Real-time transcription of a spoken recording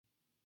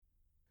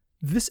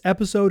This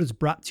episode is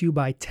brought to you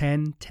by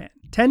 1010.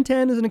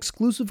 1010 is an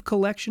exclusive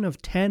collection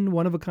of 10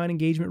 one-of-a-kind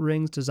engagement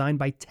rings designed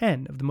by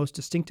 10 of the most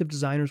distinctive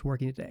designers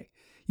working today.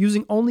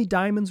 Using only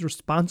diamonds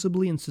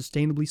responsibly and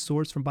sustainably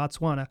sourced from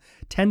Botswana,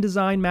 10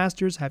 design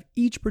masters have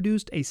each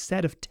produced a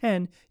set of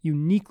 10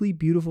 uniquely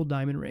beautiful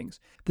diamond rings.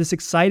 This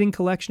exciting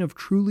collection of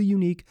truly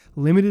unique,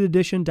 limited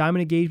edition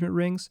diamond engagement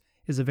rings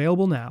is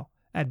available now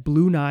at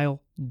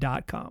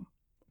BlueNile.com.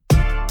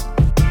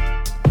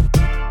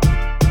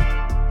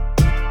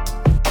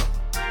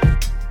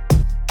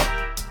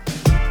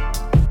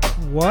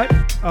 What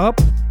up,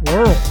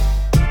 world?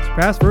 It's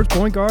past first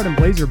point guard and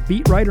Blazer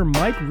beat writer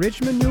Mike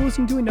Richmond. You're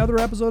listening to another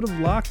episode of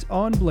Locked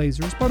On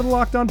Blazers, part of the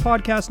Locked On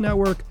Podcast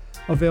Network,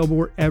 available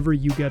wherever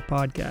you get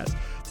podcasts.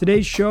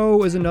 Today's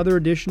show is another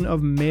edition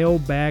of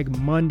Mailbag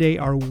Monday,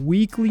 our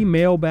weekly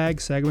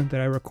mailbag segment that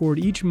I record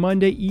each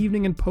Monday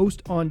evening and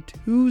post on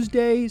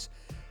Tuesdays.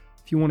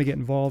 If you want to get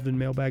involved in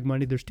Mailbag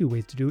Monday, there's two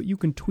ways to do it. You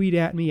can tweet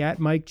at me, at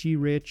Mike G.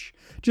 Rich.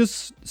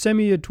 Just send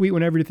me a tweet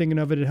whenever you're thinking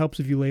of it. It helps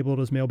if you label it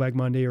as Mailbag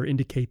Monday or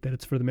indicate that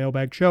it's for the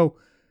Mailbag Show.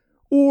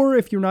 Or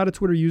if you're not a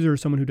Twitter user or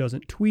someone who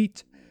doesn't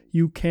tweet,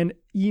 you can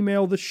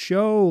email the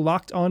show.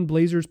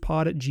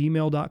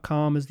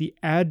 LockedOnBlazersPod@gmail.com is the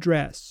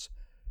address.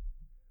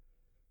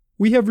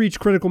 We have reached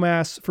critical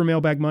mass for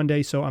Mailbag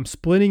Monday, so I'm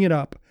splitting it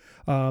up.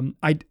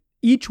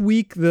 Each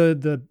week,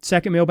 the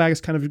second mailbag is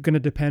kind of going to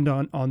depend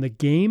on the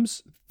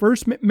games.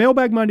 First,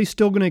 Mailbag Monday is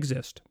still going to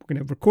exist. We're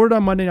going to record it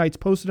on Monday nights,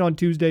 post it on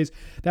Tuesdays.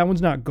 That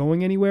one's not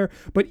going anywhere.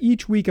 But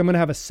each week, I'm going to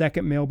have a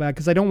second mailbag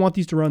because I don't want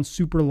these to run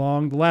super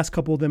long. The last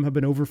couple of them have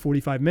been over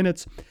 45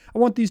 minutes. I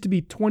want these to be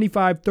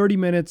 25, 30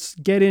 minutes,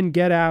 get in,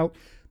 get out,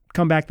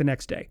 come back the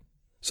next day.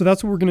 So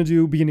that's what we're going to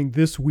do beginning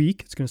this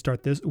week. It's going to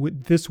start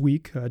this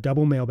week,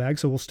 double mailbag.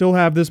 So we'll still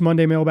have this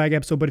Monday mailbag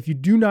episode, but if you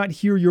do not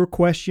hear your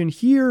question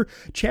here,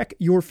 check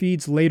your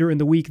feeds later in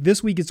the week.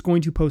 This week it's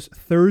going to post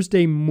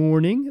Thursday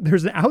morning.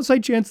 There's an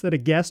outside chance that a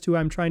guest who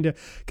I'm trying to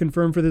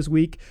confirm for this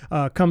week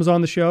comes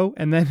on the show,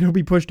 and then it'll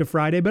be pushed to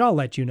Friday, but I'll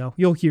let you know.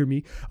 You'll hear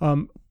me.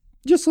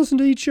 Just listen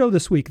to each show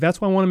this week.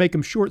 That's why I want to make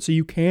them short so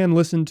you can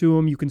listen to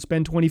them. You can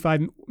spend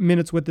 25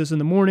 minutes with this in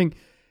the morning.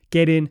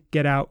 Get in,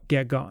 get out,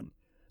 get gone.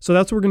 So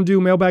that's what we're going to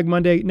do, Mailbag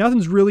Monday.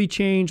 Nothing's really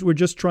changed. We're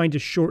just trying to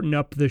shorten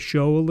up the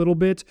show a little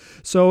bit.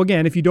 So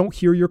again, if you don't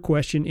hear your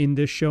question in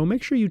this show,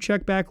 make sure you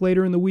check back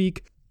later in the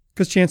week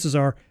because chances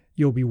are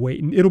you'll be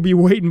waiting. It'll be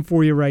waiting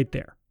for you right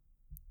there.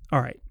 All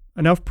right.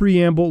 Enough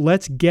preamble.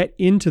 Let's get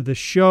into the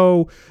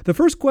show. The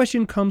first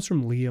question comes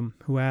from Liam,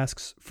 who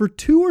asks, for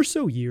 2 or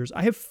so years,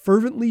 I have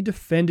fervently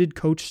defended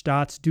Coach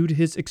Stotts due to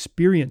his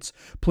experience,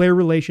 player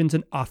relations,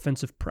 and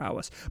offensive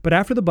prowess. But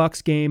after the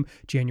Bucks game,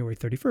 January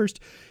 31st,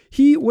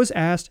 he was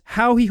asked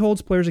how he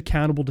holds players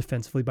accountable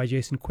defensively by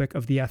Jason Quick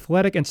of The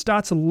Athletic, and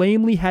Stotts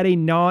lamely had a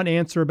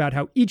non-answer about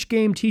how each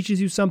game teaches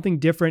you something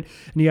different,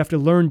 and you have to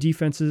learn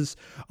defenses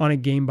on a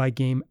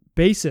game-by-game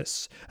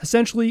basis,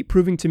 essentially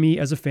proving to me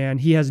as a fan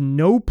he has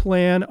no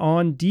plan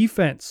on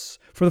defense.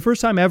 For the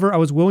first time ever, I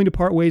was willing to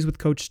part ways with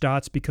Coach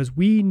Stotts because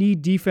we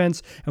need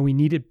defense and we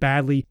need it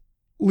badly.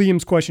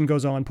 Liam's question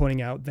goes on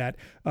pointing out that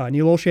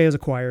Neil Olshey has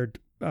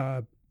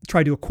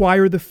tried to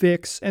acquire the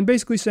fix and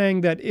basically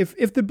saying that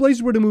if the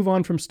Blazers were to move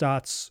on from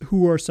Stotts,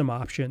 who are some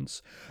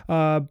options?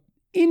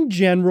 In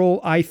general,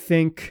 I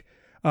think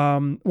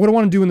what I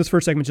want to do in this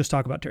first segment is just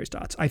talk about Terry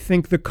Stotts. I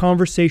think the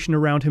conversation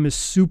around him is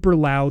super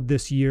loud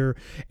this year,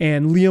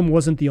 and Liam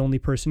wasn't the only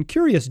person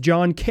curious.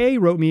 John K.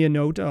 wrote me an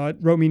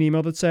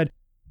email that said,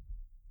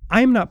 I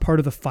am not part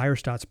of the Fire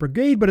Stotts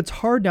brigade, but it's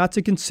hard not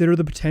to consider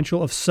the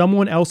potential of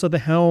someone else at the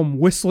helm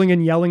whistling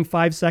and yelling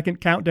 5-second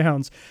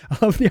countdowns.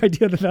 I love the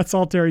idea that that's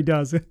all Terry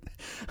does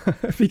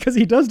because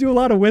he does do a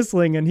lot of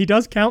whistling and he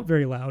does count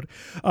very loud.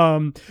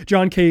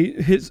 John K.,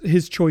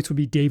 his choice would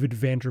be David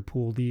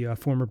Vanderpool, the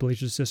former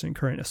Blazers assistant,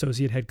 current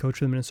associate head coach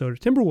for the Minnesota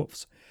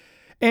Timberwolves.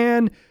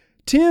 And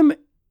Tim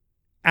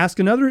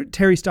asked another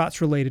Terry Stotts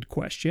related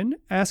question,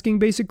 asking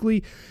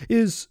basically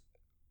is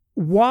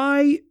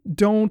why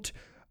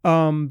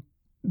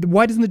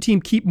doesn't the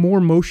team keep more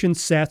motion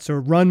sets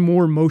or run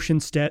more motion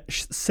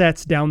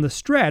sets down the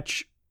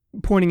stretch,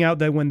 pointing out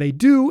that when they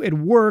do, it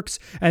works,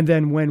 and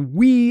then when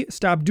we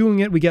stop doing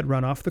it, we get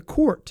run off the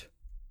court.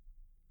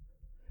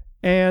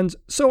 And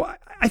so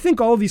I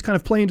think all of these kind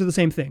of play into the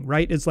same thing,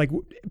 right? It's like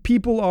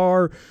people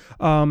are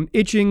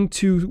itching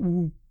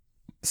to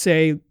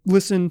say,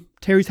 listen,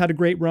 Terry's had a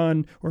great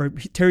run, or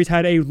Terry's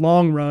had a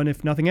long run,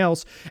 if nothing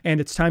else, and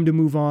it's time to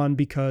move on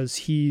because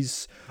he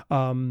just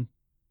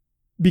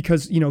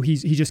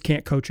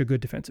can't coach a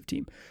good defensive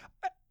team.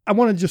 I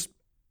want to just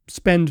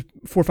spend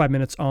 4 or 5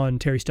 minutes on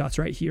Terry Stotts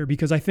right here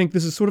because I think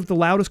this is sort of the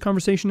loudest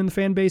conversation in the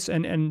fan base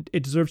and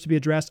it deserves to be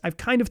addressed. I've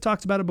kind of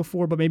talked about it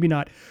before, but maybe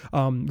not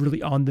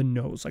really on the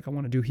nose like I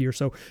want to do here.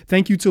 So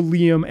thank you to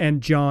Liam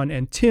and John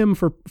and Tim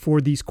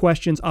for these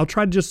questions. I'll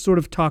try to just sort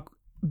of talk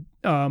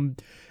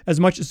as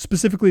much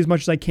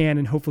as I can,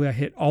 and hopefully I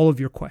hit all of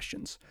your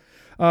questions.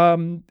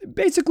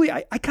 Basically,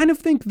 I kind of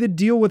think the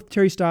deal with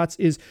Terry Stotts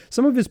is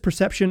some of his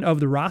perception of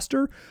the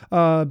roster.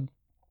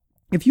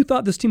 If you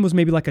thought this team was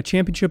maybe like a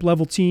championship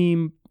level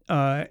team,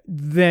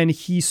 then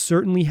he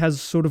certainly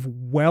has sort of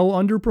well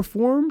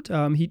underperformed.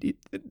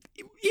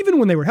 Even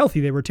when they were healthy,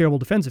 they were a terrible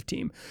defensive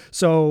team.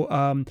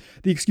 So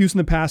the excuse in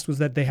the past was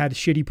that they had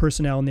shitty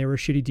personnel and they were a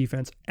shitty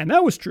defense. And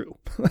that was true.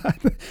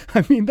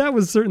 I mean, that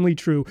was certainly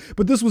true.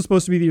 But this was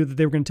supposed to be the year that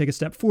they were going to take a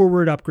step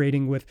forward,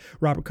 upgrading with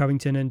Robert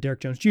Covington and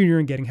Derek Jones Jr.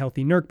 and getting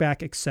healthy Nurk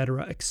back, et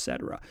cetera, et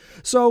cetera.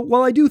 So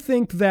while I do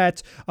think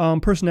that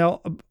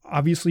personnel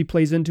obviously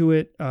plays into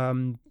it,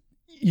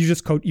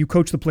 you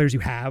coach the players you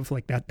have,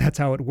 like that. That's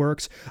how it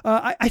works.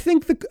 I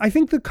think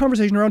the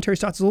conversation around Terry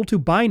Stotts is a little too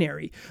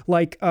binary.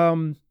 Like,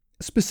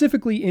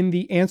 specifically in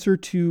the answer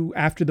to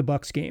after the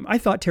Bucks game, I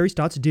thought Terry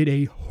Stotts did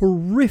a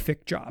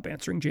horrific job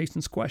answering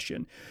Jason's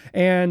question,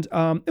 and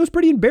it was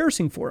pretty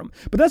embarrassing for him.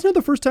 But that's not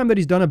the first time that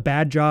he's done a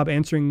bad job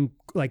answering,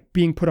 like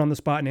being put on the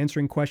spot and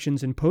answering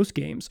questions in post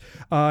games.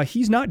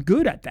 He's not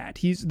good at that.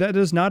 That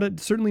is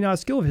certainly not a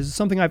skill of his. It's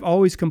something I've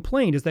always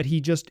complained, is that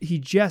he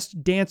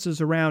just dances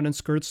around and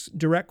skirts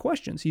direct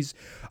questions. He's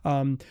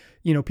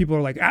people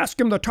are like, ask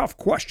him the tough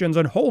questions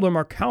and hold him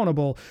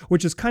accountable,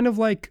 which is kind of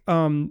like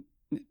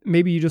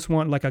maybe you just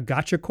want like a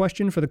gotcha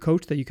question for the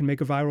coach that you can make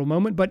a viral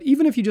moment. But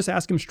even if you just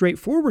ask him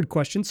straightforward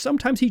questions,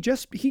 sometimes he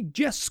just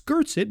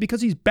skirts it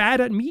because he's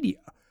bad at media.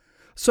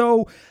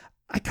 So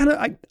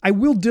I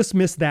will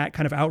dismiss that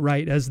kind of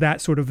outright as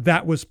that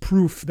was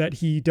proof that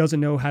he doesn't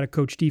know how to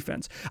coach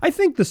defense. I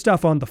think the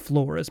stuff on the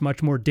floor is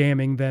much more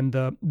damning than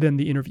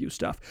the interview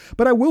stuff.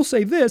 But I will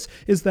say this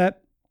is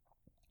that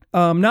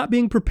not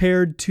being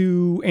prepared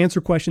to answer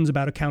questions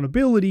about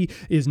accountability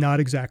is not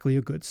exactly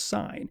a good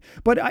sign.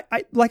 But I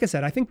like I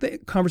said, I think the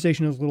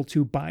conversation is a little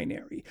too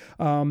binary.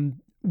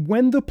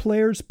 When the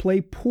players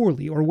play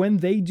poorly or when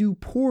they do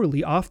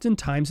poorly,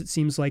 oftentimes it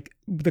seems like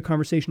the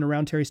conversation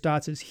around Terry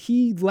Stotts is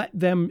he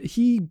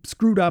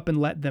screwed up and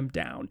let them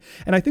down.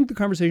 And I think the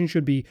conversation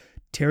should be,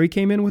 Terry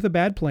came in with a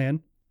bad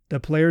plan,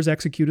 the players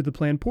executed the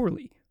plan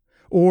poorly.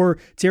 Or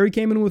Terry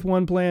came in with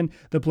one plan,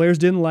 the players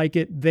didn't like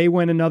it, they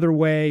went another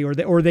way, or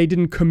they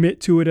didn't commit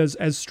to it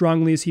as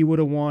strongly as he would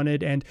have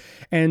wanted, and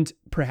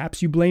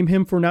perhaps you blame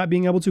him for not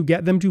being able to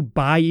get them to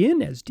buy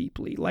in as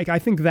deeply. Like, I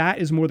think that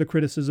is more the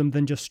criticism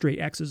than just straight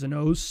X's and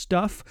O's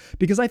stuff,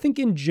 because I think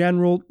in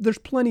general, there's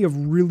plenty of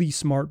really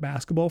smart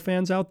basketball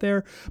fans out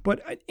there,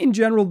 but in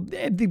general,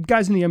 the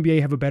guys in the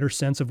NBA have a better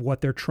sense of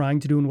what they're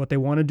trying to do and what they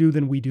want to do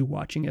than we do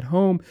watching at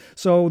home.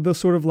 So the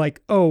sort of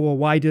like, oh, well,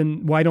 why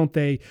don't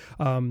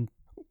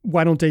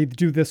they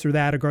do this or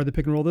that or guard the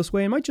pick and roll this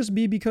way? It might just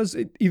be because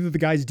either the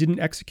guys didn't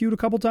execute a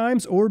couple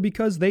times or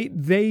because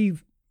they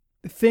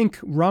think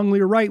wrongly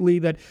or rightly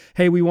that,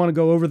 hey, we want to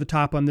go over the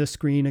top on this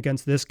screen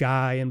against this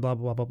guy and blah,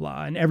 blah, blah,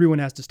 blah. And everyone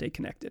has to stay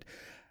connected.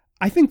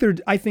 I think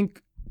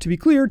to be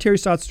clear, Terry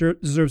Stotts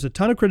deserves a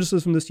ton of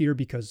criticism this year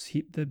because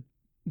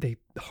they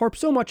harp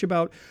so much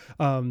about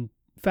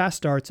fast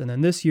starts. And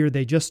then this year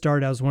they just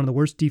started as one of the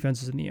worst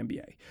defenses in the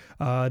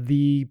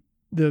NBA.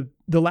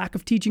 The lack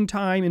of teaching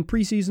time in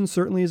preseason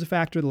certainly is a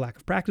factor. The lack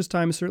of practice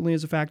time certainly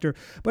is a factor,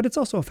 but it's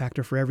also a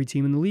factor for every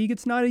team in the league.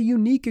 It's not a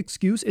unique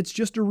excuse. It's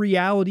just a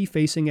reality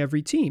facing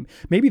every team.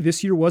 Maybe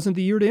this year wasn't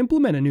the year to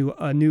implement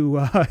a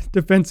new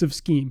defensive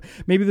scheme.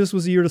 Maybe this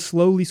was a year to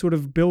slowly sort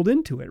of build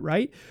into it,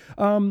 right?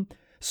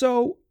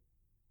 So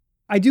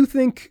I do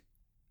think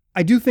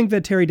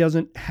that Terry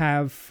doesn't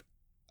have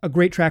a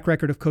great track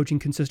record of coaching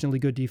consistently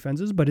good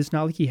defenses, but it's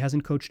not like he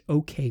hasn't coached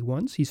okay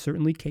ones. He's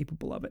certainly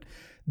capable of it.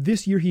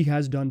 This year he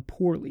has done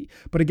poorly.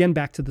 But again,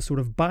 back to the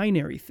sort of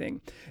binary thing,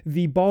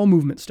 the ball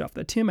movement stuff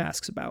that Tim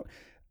asks about.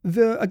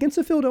 Against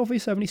the Philadelphia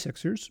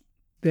 76ers,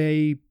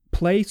 they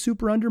play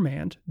super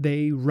undermanned.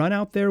 They run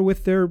out there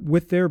with their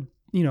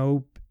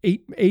 9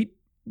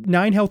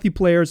 healthy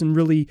players and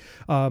really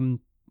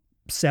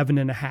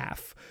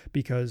 7.5,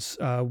 because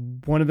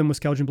one of them was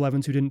Keljin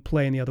Blevins, who didn't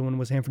play, and the other one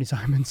was Anthony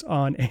Simons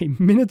on a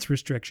minutes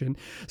restriction.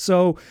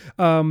 So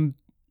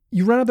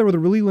you run out there with a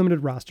really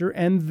limited roster,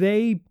 and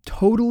they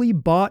totally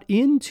bought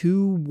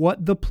into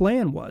what the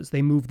plan was.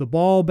 They moved the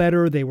ball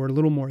better. They were a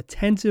little more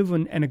attentive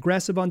and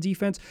aggressive on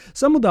defense.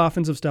 Some of the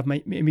offensive stuff,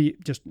 maybe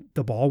just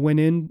the ball went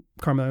in.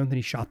 Carmelo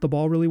Anthony shot the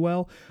ball really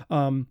well.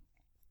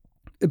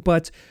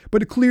 But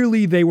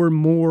clearly they were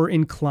more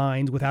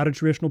inclined, without a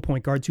traditional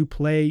point guard,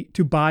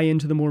 to buy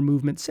into the more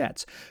movement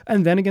sets.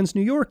 And then against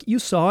New York, you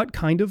saw it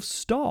kind of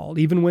stalled.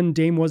 Even when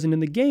Dame wasn't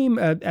in the game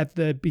at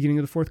the beginning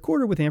of the fourth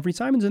quarter with Anthony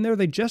Simons in there,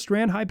 they just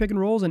ran high pick and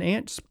rolls, and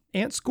Ant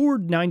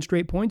scored 9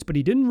 straight points, but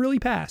he didn't really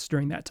pass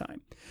during that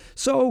time.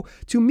 So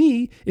to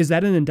me, is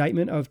that an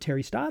indictment of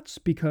Terry Stotts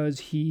because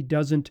he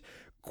doesn't,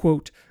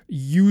 quote,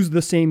 use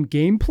the same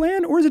game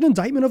plan, or is it an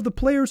indictment of the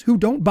players who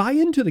don't buy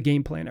into the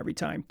game plan every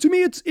time? To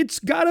me, it's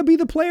got to be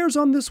the players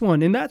on this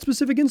one. In that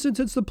specific instance,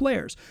 it's the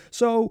players.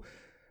 So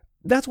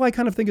that's why I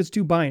kind of think it's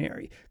too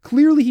binary.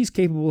 Clearly, he's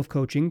capable of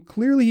coaching.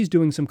 Clearly, he's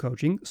doing some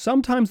coaching.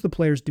 Sometimes the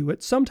players do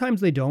it. Sometimes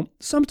they don't.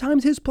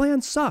 Sometimes his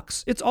plan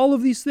sucks. It's all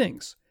of these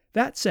things.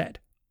 That said,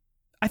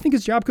 I think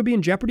his job could be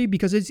in jeopardy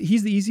because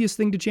he's the easiest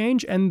thing to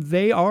change, and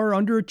they are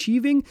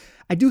underachieving.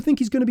 I do think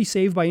he's going to be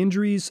saved by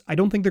injuries. I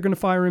don't think they're going to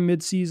fire him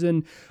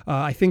midseason.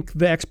 I think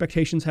the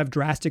expectations have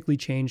drastically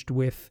changed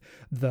with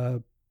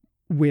the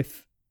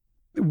with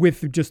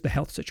just the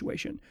health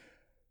situation.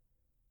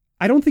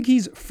 I don't think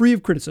he's free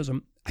of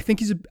criticism. I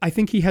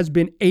think he has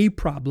been a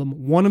problem,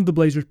 one of the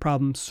Blazers'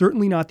 problems,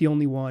 certainly not the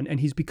only one, and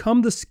he's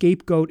become the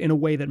scapegoat in a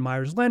way that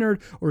Myers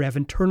Leonard or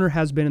Evan Turner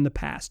has been in the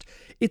past.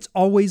 It's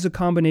always a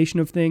combination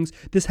of things.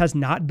 This has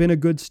not been a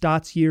good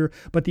Stotts year,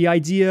 but the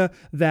idea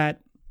that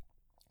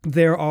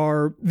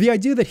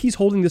he's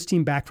holding this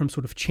team back from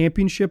sort of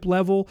championship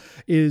level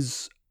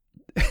is,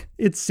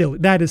 it's silly.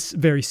 That is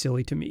very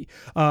silly to me.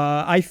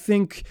 I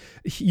think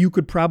you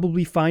could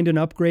probably find an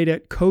upgrade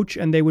at coach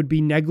and they would be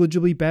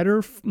negligibly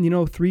better,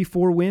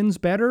 3-4 wins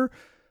better.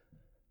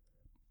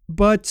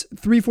 But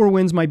 3-4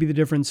 wins might be the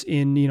difference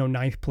in,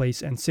 9th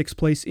place and 6th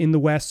place in the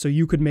West. So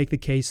you could make the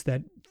case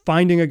that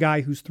finding a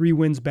guy who's 3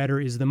 wins better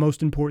is the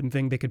most important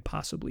thing they could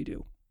possibly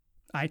do.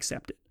 I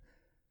accept it.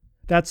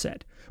 That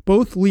said,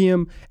 both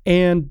Liam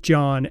and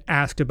John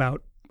asked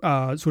about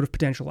sort of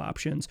potential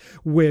options,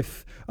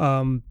 with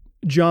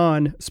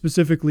John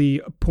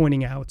specifically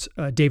pointing out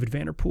David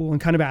Vanterpool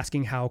and kind of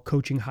asking how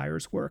coaching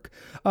hires work.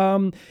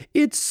 You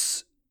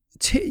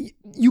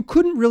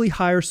couldn't really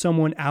hire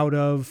someone out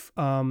of,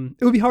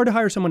 it would be hard to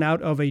hire someone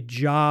out of a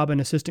job, an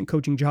assistant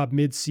coaching job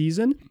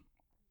mid-season.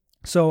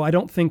 So I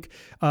don't think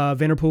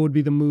Vanterpool would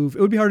be the move.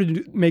 It would be hard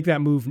to make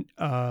that move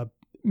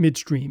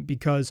midstream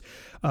because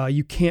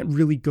you can't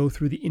really go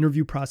through the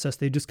interview process.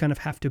 They just kind of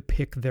have to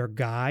pick their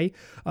guy.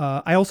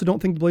 I also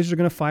don't think the Blazers are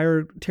going to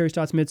fire Terry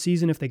Stotts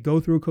midseason. If they go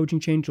through a coaching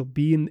change,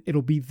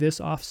 it'll be this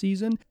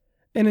offseason.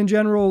 And in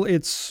general,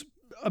 it's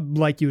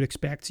like you'd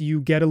expect. You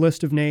get a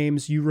list of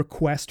names. You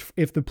request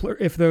if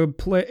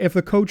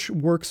the coach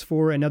works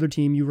for another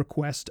team, you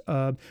request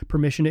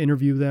permission to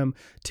interview them.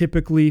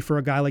 Typically, for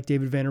a guy like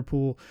David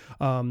Vanterpool,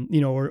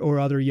 or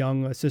other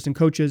young assistant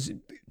coaches,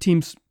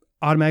 teams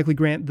automatically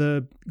grant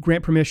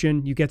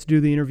permission. You get to do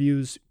the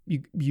interviews.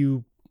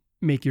 You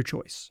make your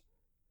choice.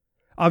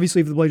 Obviously,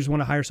 if the Blazers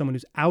want to hire someone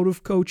who's out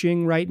of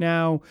coaching right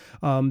now,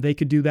 they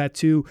could do that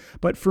too.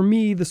 But for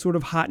me, the sort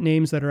of hot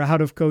names that are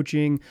out of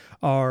coaching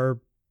are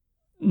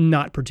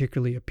not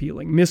particularly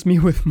appealing. Miss me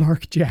with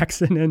Mark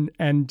Jackson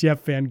and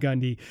Jeff Van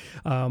Gundy.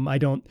 I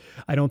don't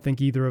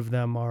think either of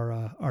them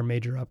are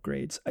major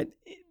upgrades.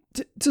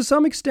 To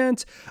some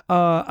extent,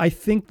 I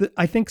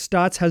think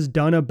Stotts has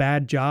done a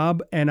bad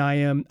job, and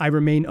I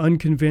remain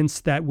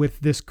unconvinced that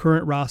with this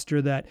current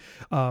roster that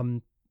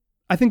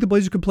I think the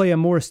Blazers could play a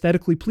more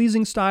aesthetically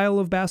pleasing style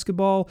of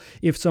basketball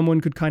if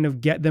someone could kind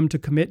of get them to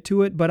commit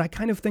to it. But I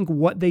kind of think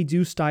what they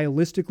do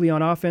stylistically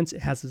on offense,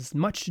 it has as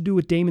much to do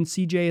with Dame and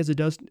CJ as it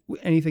does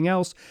anything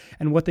else,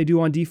 and what they do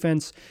on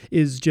defense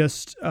is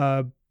just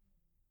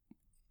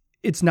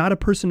it's not a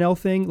personnel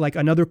thing. Like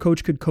another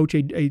coach could coach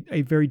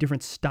a very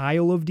different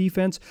style of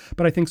defense,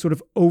 but I think sort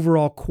of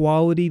overall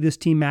quality, this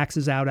team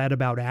maxes out at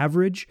about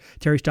average.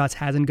 Terry Stotts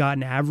hasn't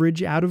gotten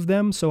average out of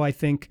them, so I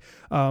think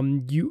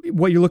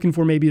what you're looking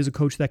for maybe is a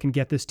coach that can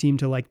get this team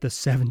to like the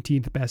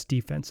 17th best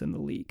defense in the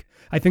league.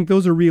 I think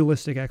those are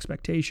realistic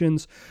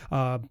expectations.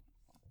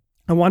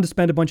 I wanted to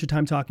spend a bunch of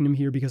time talking to him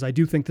here because I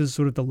do think this is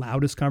sort of the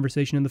loudest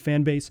conversation in the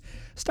fan base.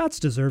 Stotts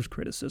deserves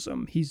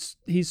criticism. He's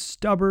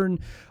stubborn.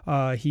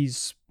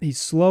 He's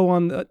slow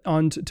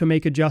to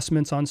make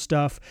adjustments on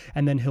stuff,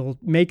 and then he'll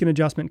make an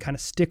adjustment, kind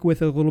of stick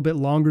with it a little bit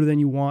longer than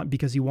you want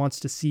because he wants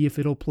to see if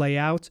it'll play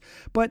out.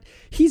 But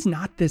he's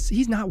not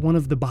one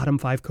of the bottom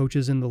 5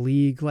 coaches in the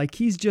league. Like,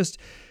 he's just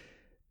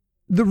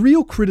the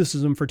real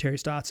criticism for Terry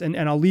Stotts, and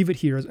I'll leave it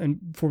here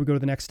and before we go to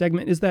the next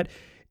segment, is that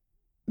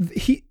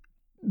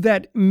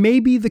that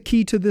maybe the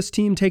key to this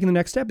team taking the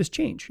next step is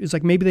change. It's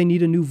like maybe they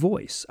need a new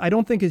voice. I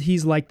don't think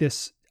he's like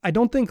this. I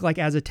don't think like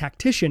as a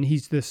tactician,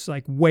 he's this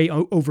like way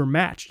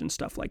overmatched and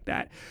stuff like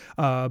that.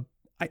 I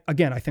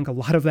think a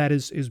lot of that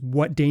is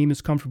what Dame is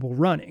comfortable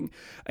running.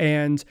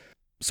 And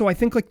so I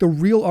think like the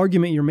real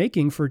argument you're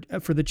making for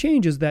the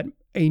change is that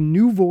a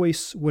new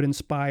voice would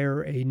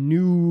inspire a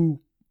new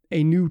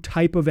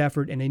type of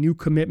effort and a new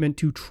commitment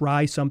to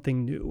try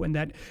something new. And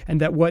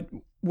that what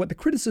the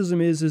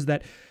criticism is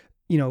that,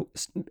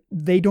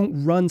 they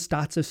don't run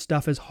Stotts'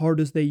 stuff as hard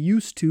as they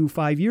used to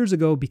 5 years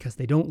ago because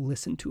they don't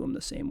listen to him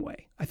the same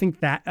way. I think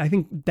that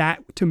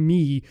to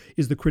me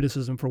is the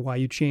criticism for why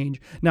you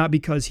change, not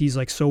because he's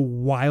like so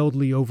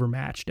wildly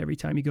overmatched every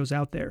time he goes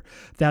out there.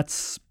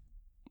 That's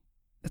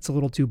a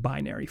little too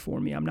binary for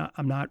me. I'm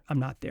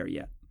not there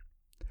yet.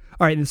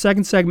 All right, in the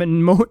second segment,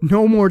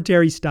 no more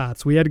Terry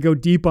Stotts. We had to go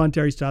deep on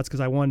Terry Stotts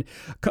because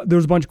there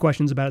was a bunch of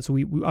questions about it, so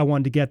I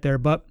wanted to get there,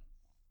 but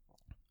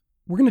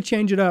we're going to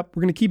change it up.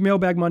 We're going to keep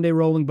Mailbag Monday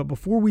rolling, but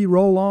before we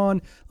roll on,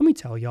 let me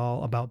tell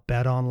y'all about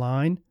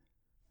BetOnline.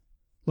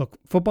 Look,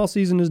 football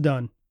season is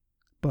done,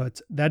 but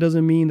that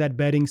doesn't mean that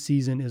betting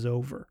season is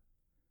over.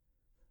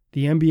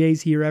 The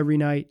NBA's here every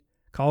night.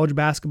 College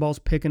basketball's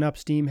picking up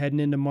steam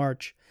heading into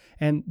March,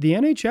 and the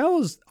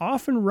NHL is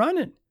off and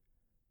running.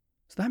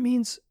 So that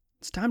means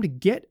it's time to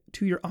get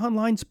to your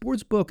online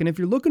sports book. And if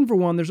you're looking for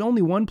one, there's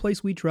only one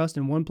place we trust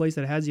and one place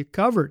that has you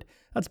covered.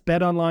 That's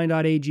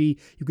betonline.ag.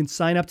 You can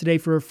sign up today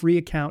for a free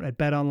account at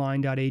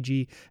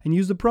betonline.ag and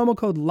use the promo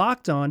code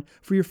LOCKEDON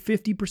for your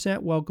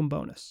 50% welcome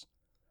bonus.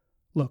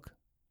 Look,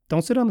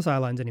 Don't sit on the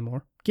sidelines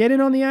anymore. Get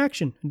in on the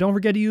action. And don't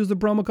forget to use the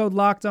promo code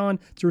LOCKEDON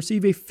to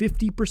receive a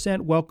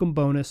 50% welcome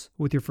bonus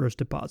with your first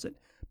deposit.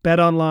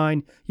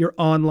 BetOnline, your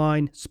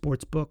online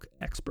sportsbook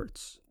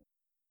experts.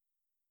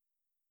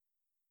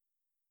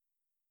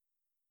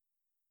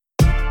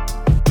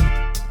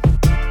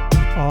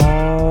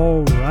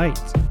 All right.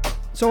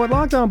 So at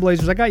Locked On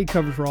Blazers, I got you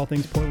covered for all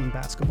things Portland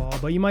basketball,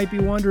 but you might be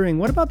wondering,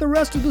 what about the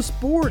rest of the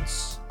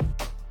sports?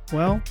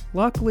 Well,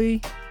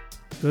 luckily,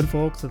 good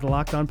folks at the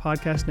Locked On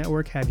Podcast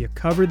Network have you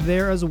covered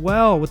there as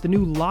well with the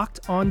new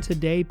Locked On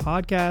Today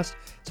podcast.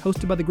 It's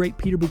hosted by the great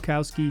Peter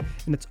Bukowski,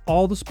 and it's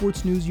all the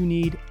sports news you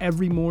need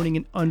every morning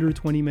in under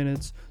 20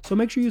 minutes. So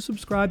make sure you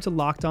subscribe to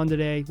Locked On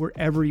Today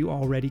wherever you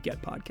already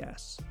get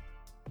podcasts.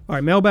 All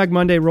right, Mailbag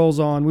Monday rolls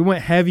on. We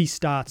went heavy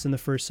Stotts in the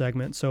first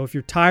segment, so if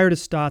you're tired of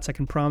Stotts, I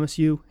can promise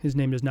you his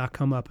name does not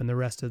come up in the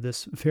rest of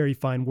this very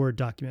fine Word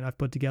document I've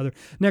put together.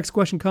 Next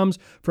question comes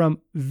from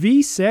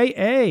Visay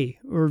A,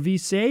 or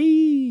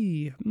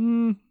Visay,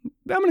 I'm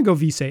going to go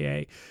Visay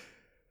A,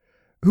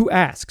 who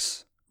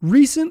asks,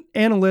 recent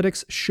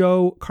analytics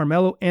show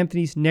Carmelo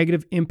Anthony's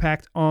negative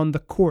impact on the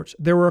court.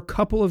 There were a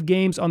couple of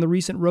games on the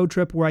recent road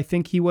trip where I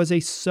think he was a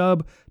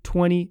sub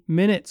 20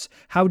 minutes.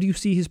 How do you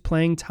see his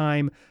playing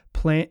time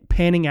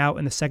panning out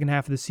in the second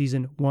half of the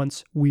season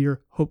once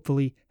we're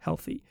hopefully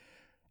healthy?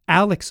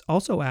 Alex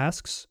also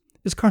asks,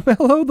 is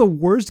Carmelo the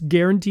worst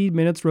guaranteed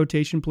minutes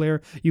rotation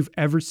player you've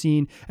ever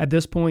seen? At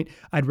this point,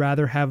 I'd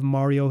rather have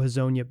Mario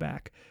Hezonja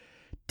back.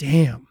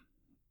 Damn.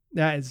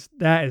 That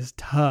is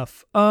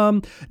tough.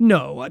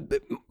 No,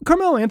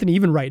 Carmelo Anthony,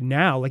 even right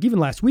now, like even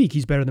last week,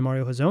 he's better than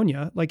Mario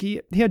Hezonja. Like he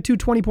had 2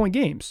 20-point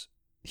games.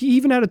 He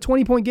even had a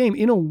 20-point game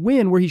in a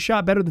win where he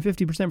shot better than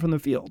 50% from the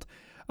field.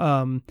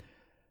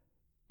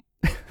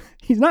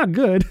 He's not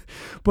good,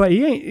 but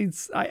he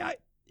ain't.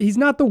 He's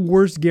not the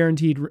worst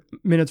guaranteed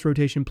minutes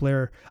rotation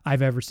player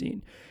I've ever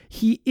seen.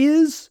 He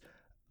is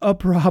a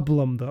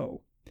problem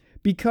though,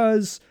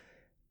 because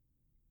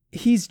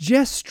he's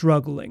just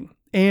struggling.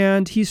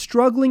 And he's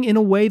struggling in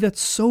a way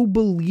that's so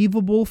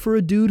believable for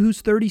a dude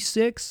who's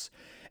 36.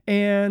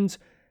 And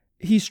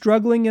he's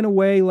struggling in a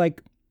way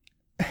like,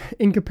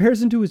 in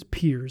comparison to his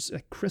peers,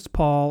 like Chris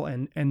Paul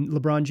and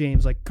LeBron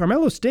James, like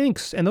Carmelo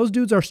stinks. And those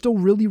dudes are still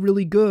really,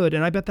 really good.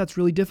 And I bet that's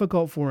really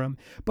difficult for him.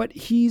 But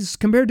he's,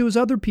 compared to his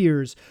other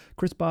peers,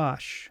 Chris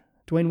Bosh,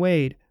 Dwayne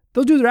Wade,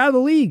 those dudes are out of the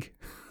league.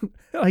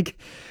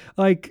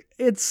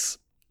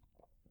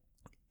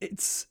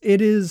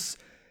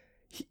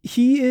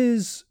 He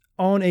is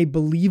on a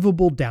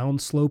believable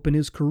downslope in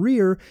his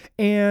career,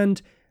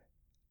 and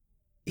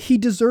he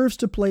deserves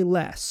to play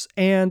less.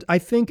 And I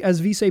think,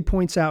 as Visay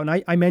points out,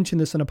 and I mentioned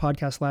this in a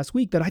podcast last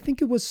week, that I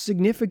think it was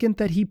significant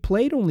that he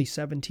played only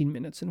 17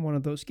 minutes in one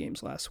of those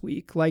games last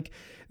week. Like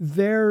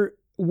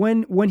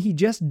when he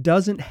just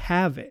doesn't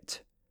have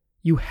it,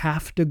 you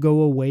have to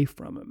go away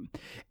from him.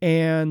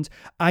 And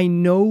I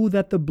know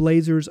that the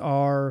Blazers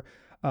are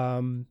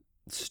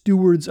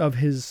stewards of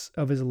his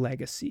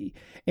legacy.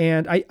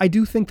 And I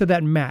do think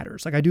that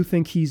matters. Like I do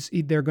think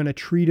they're going to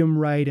treat him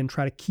right and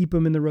try to keep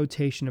him in the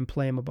rotation and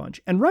play him a bunch.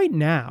 And right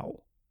now,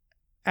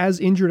 as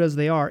injured as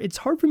they are, it's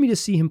hard for me to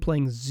see him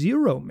playing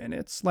 0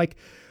 minutes. Like,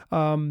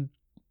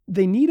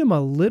 they need him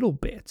a little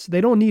bit.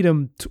 They don't need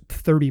him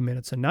 30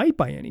 minutes a night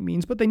by any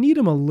means, but they need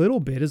him a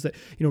little bit. Is that,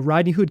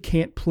 Rodney Hood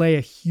can't play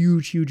a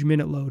huge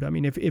minute load. I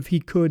mean, if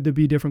he could, there'd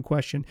be a different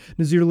question.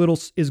 Nazir Little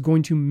is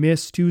going to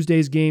miss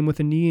Tuesday's game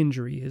with a knee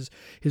injury,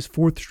 his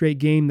 4th straight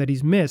game that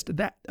he's missed.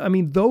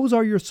 Those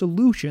are your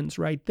solutions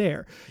right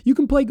there. You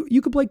can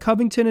play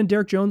Covington and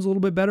Derek Jones a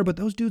little bit better, but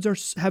those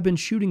dudes have been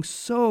shooting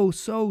so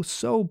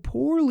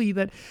poorly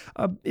that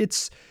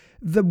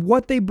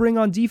what they bring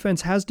on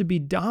defense has to be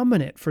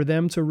dominant for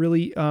them to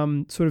really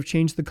sort of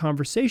change the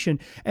conversation.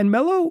 And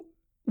Melo,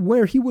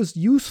 where he was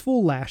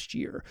useful last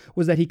year,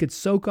 was that he could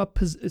soak up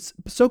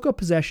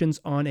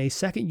possessions on a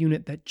second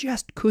unit that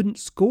just couldn't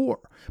score.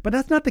 But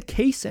that's not the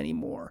case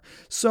anymore.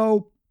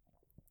 So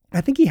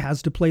I think he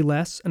has to play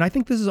less, and I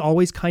think this has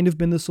always kind of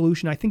been the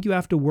solution. I think you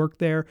have to work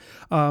there.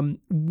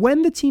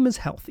 When the team is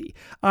healthy,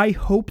 I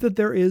hope that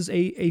there is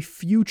a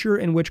future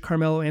in which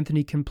Carmelo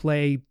Anthony can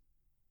play,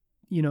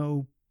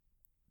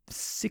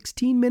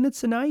 16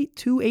 minutes a night,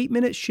 2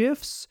 8-minute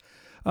shifts,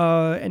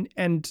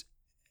 and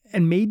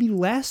maybe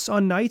less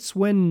on nights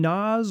when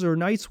Nas or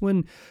nights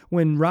when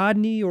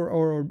Rodney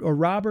or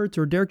Roberts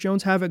or Derek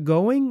Jones have it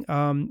going.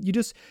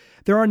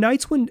 There are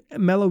nights when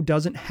Melo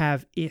doesn't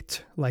have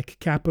it, like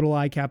capital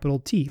I, capital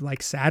T,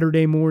 like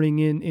Saturday morning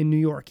in New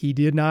York. He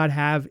did not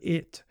have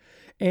it,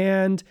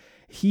 and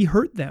he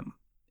hurt them,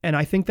 and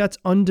I think that's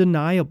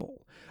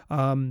undeniable.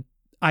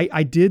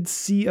 I did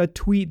see a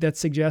tweet that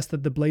suggests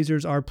that the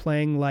Blazers are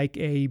playing like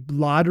a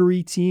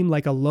lottery team,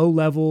 like a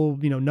low-level,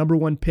 number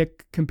 1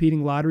 pick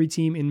competing lottery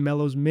team in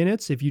Melo's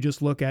minutes. If you just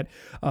look at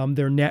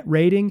their net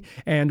rating,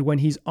 and when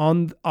he's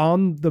on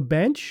the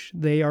bench,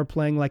 they are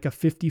playing like a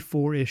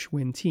 54-ish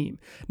win team.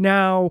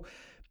 Now,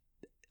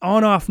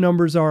 on-off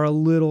numbers are a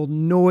little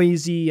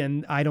noisy,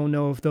 and I don't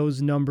know if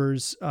those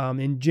numbers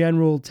in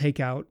general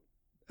take out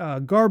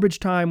garbage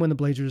time when the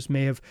Blazers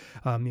may have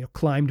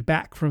climbed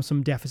back from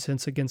some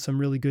deficits against some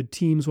really good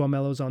teams while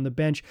Melo's on the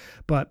bench.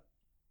 But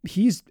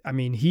he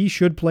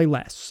should play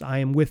less. I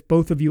am with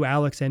both of you,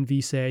 Alex and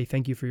Vise.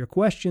 Thank you for your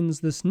questions.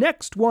 This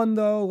next one,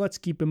 though, let's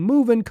keep it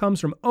moving, comes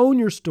from Own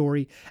Your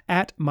Story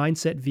at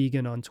Mindset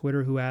Vegan on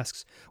Twitter, who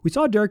asks, we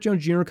saw Derrick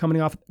Jones Jr.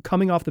 coming off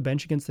the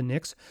bench against the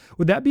Knicks.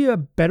 Would that be a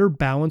better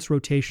balance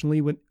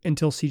rotationally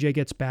until CJ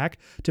gets back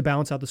to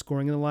balance out the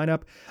scoring in the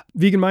lineup?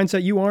 Vegan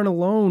Mindset, you aren't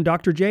alone.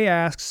 Dr. J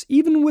asks,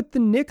 even with the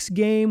Knicks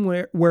game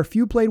where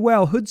few played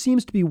well, Hood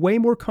seems to be way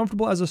more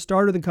comfortable as a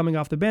starter than coming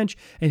off the bench,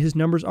 and his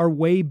numbers are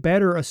way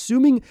better.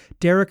 Assuming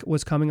Derrick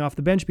was coming off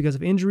the bench because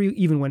of injury,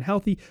 even when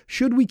healthy,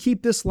 should we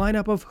keep this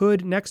lineup of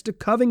Hood next to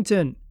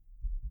Covington?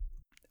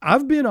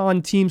 I've been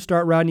on team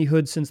start Rodney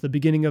Hood since the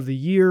beginning of the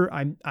year.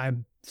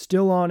 I'm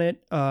still on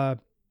it.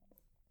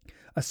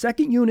 A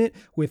second unit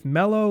with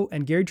Melo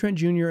and Gary Trent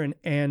Jr.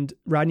 and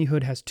Rodney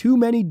Hood has too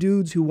many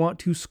dudes who want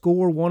to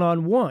score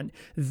one-on-one.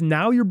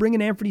 Now you're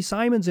bringing Anthony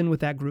Simons in with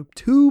that group.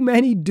 Too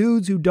many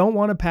dudes who don't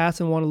want to pass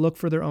and want to look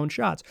for their own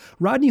shots.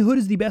 Rodney Hood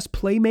is the best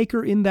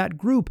playmaker in that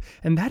group,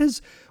 and that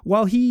is,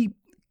 while he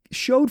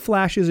showed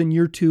flashes in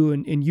year 2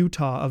 in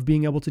Utah of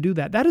being able to do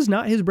that, that is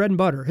not his bread and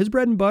butter. His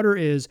bread and butter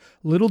is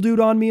little dude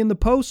on me in the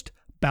post,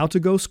 about to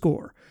go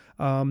score.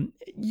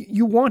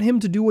 You want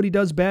him to do what he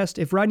does best.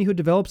 If Rodney Hood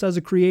develops as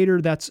a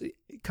creator, that's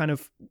kind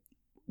of,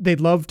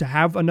 they'd love to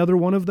have another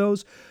one of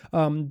those.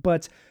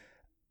 But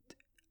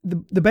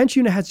the bench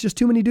unit has just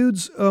too many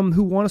dudes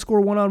who want to score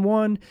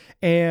one-on-one.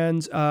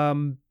 And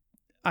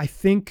I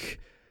think,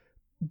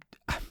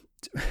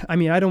 I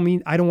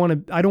don't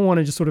want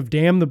to just sort of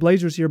damn the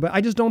Blazers here, but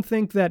I just don't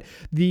think that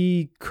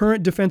the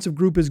current defensive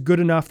group is good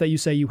enough that you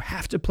say you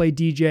have to play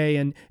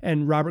DJ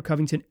and Robert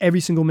Covington every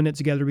single minute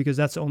together because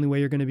that's the only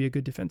way you're going to be a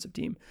good defensive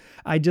team.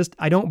 I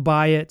don't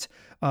buy it.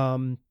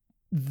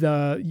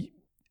 The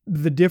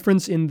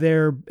difference in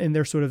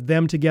their sort of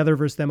them together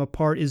versus them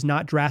apart is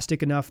not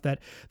drastic enough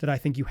that I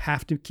think you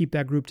have to keep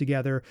that group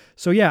together.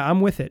 So yeah, I'm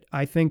with it.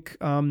 I think,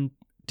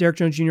 Derrick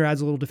Jones Jr.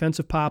 adds a little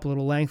defensive pop, a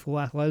little length, a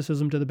little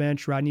athleticism to the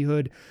bench. Rodney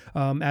Hood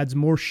adds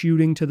more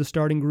shooting to the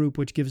starting group,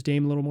 which gives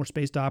Dame a little more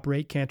space to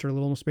operate, Cantor a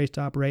little more space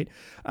to operate.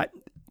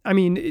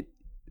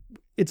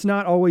 It's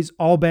not always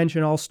all bench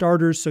and all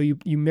starters, so you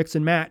mix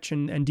and match,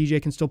 and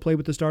DJ can still play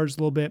with the starters a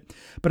little bit.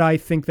 But I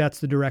think that's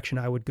the direction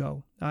I would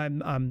go.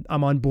 I'm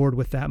on board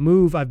with that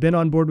move. I've been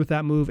on board with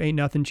that move. Ain't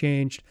nothing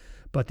changed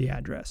but the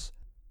address.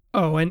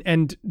 Oh,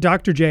 and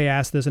Dr. J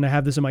asked this, and I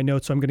have this in my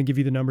notes, so I'm going to give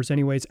you the numbers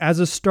anyways. As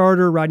a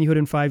starter, Rodney Hood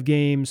in 5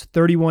 games,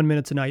 31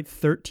 minutes a night,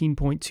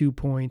 13.2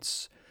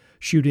 points,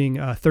 shooting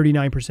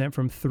 39%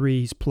 from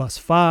threes,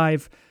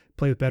 +5.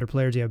 Play with better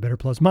players, you have better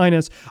plus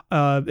minus.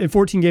 In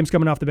 14 games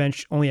coming off the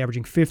bench, only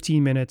averaging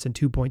 15 minutes and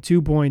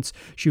 2.2 points,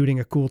 shooting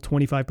a cool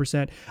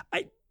 25%.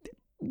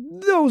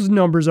 Those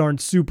numbers aren't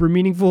super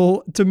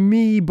meaningful to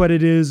me, but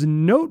it is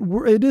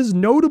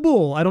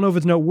notable. I don't know if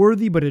it's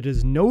noteworthy, but it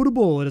is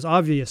notable. It is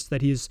obvious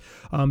that he's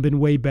been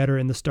way better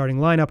in the starting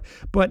lineup.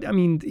 But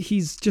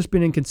he's just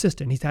been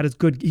inconsistent. He's had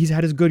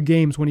his good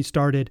games when he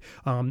started.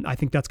 I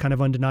think that's kind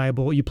of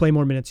undeniable. You play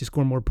more minutes, you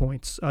score more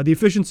points. The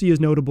efficiency is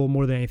notable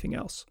more than anything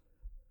else.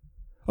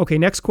 Okay,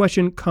 next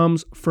question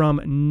comes from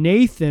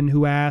Nathan,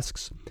 who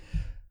asks,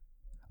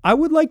 I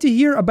would like to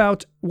hear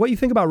about what you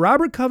think about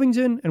Robert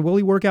Covington and will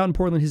he work out in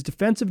Portland? His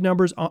defensive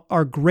numbers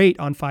are great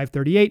on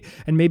 538,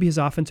 and maybe his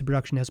offensive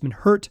production has been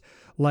hurt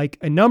like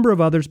a number of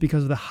others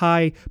because of the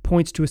high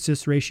points to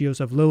assist ratios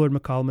of Lillard,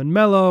 McCollum, and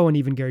Melo, and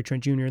even Gary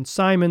Trent Jr. and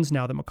Simons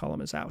now that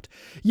McCollum is out.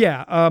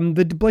 Yeah,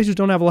 the Blazers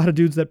don't have a lot of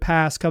dudes that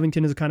pass.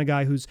 Covington is the kind of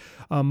guy who's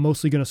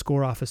mostly going to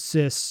score off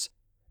assists.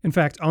 In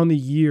fact, on the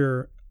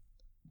year,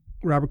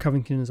 Robert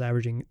Covington is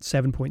averaging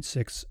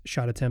 7.6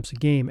 shot attempts a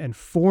game, and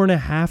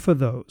 4.5 of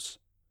those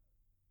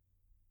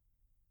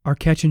are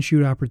catch and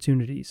shoot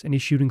opportunities, and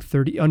he's shooting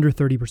under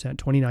 30%,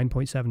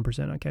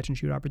 29.7% on catch and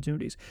shoot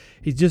opportunities.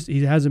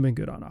 He hasn't been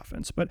good on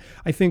offense, but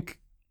I think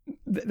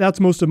that's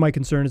most of my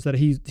concern is that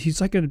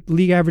he's like a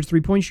league average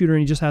 3-point shooter,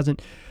 and he just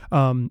hasn't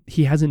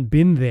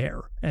been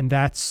there, and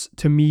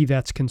to me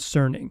that's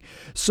concerning.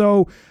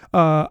 So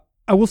I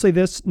will say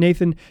this,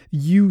 Nathan,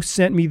 you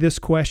sent me this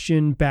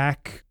question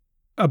back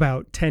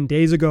about 10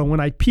 days ago. When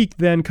I peaked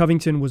then,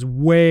 Covington was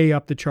way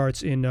up the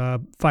charts in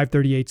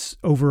 538's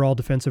overall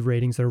defensive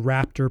ratings, their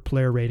Raptor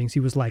player ratings. He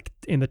was like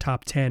in the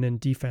top 10 in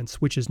defense,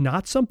 which is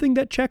not something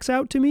that checks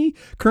out to me.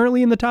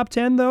 Currently in the top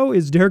 10, though,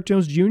 is Derrick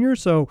Jones Jr.,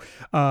 so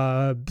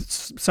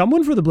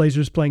someone for the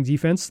Blazers playing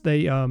defense.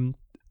 Derrick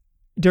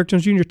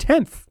Jones Jr.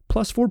 10th,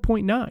 plus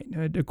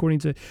 4.9, according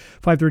to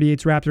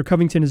 538's Raptor.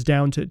 Covington is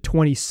down to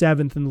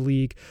 27th in the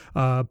league,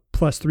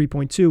 plus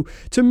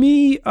 3.2. To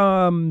me,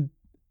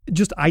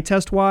 just eye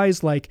test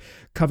wise, like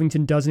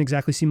Covington doesn't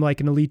exactly seem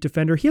like an elite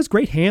defender. He has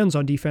great hands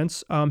on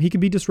defense. He can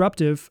be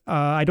disruptive.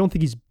 I don't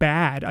think he's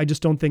bad. I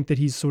just don't think that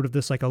he's sort of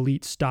this like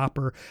elite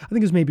stopper. I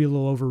think he's maybe a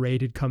little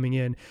overrated coming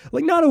in.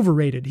 Like not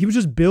overrated. He was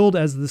just billed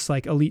as this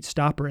like elite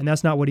stopper, and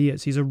that's not what he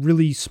is. He's a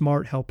really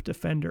smart help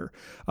defender.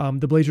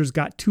 The Blazers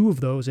got two of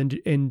those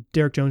in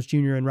Derek Jones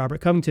Jr. and Robert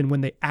Covington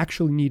when they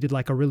actually needed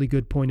like a really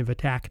good point of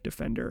attack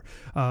defender.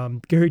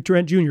 Gary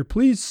Trent Jr.,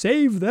 please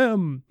save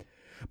them.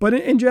 But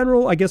in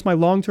general, I guess my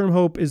long-term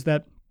hope is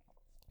that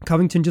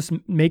Covington just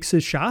makes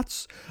his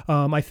shots.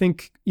 I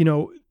think,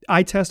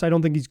 eye test, I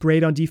don't think he's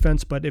great on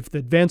defense, but if the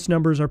advanced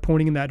numbers are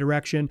pointing in that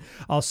direction,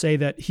 I'll say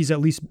that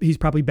he's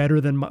probably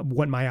better than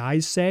what my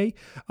eyes say.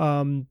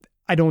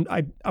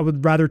 I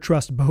would rather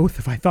trust both.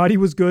 If I thought he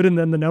was good and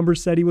then the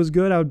numbers said he was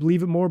good, I would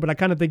believe it more, but I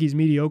kind of think he's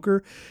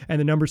mediocre and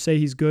the numbers say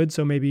he's good.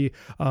 So maybe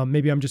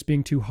I'm just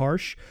being too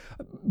harsh,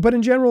 but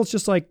in general, it's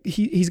just like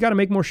he's got to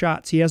make more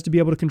shots. He has to be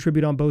able to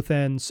contribute on both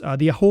ends.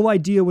 The whole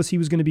idea was he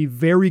was going to be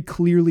very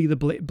clearly the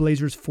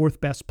Blazers'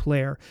 fourth best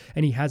player,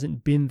 and he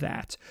hasn't been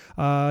that.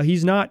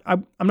 He's not,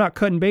 I'm not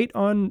cutting bait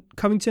on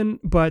Covington,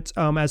 but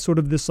as sort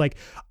of this like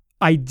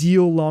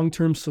ideal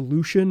long-term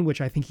solution,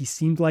 which I think he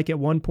seemed like at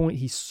one point,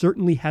 he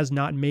certainly has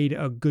not made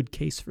a good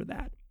case for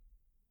that.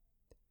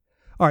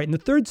 All right, in the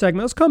third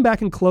segment, let's come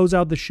back and close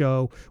out the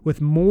show with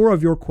more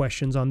of your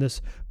questions on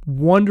this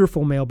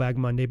wonderful Mailbag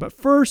Monday. But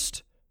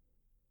first,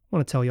 I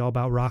want to tell you all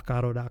about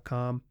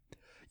RockAuto.com.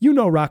 You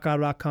know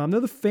RockAuto.com. They're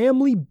the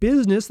family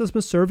business that's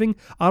been serving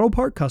auto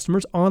part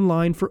customers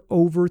online for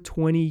over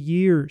 20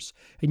 years.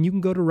 And you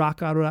can go to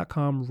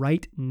RockAuto.com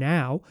right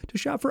now to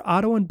shop for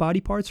auto and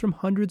body parts from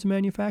hundreds of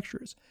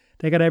manufacturers.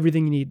 They got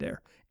everything you need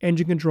there.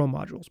 Engine control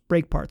modules,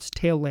 brake parts,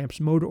 tail lamps,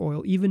 motor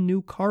oil, even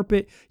new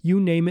carpet, you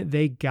name it,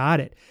 they got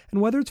it. And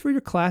whether it's for your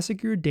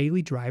classic or your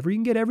daily driver, you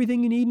can get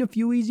everything you need in a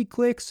few easy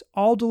clicks,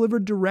 all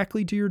delivered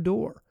directly to your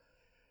door.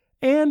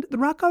 And the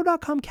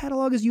RockAuto.com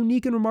catalog is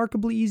unique and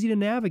remarkably easy to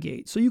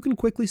navigate, so you can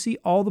quickly see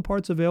all the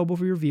parts available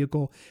for your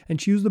vehicle and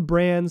choose the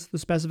brands, the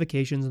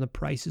specifications, and the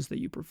prices that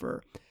you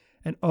prefer.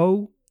 And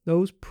oh,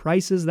 those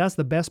prices, that's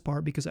the best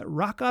part, because at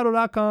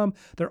RockAuto.com,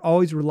 they're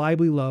always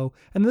reliably low,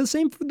 and they're the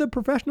same for the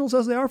professionals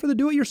as they are for the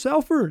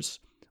do-it-yourselfers.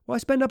 Why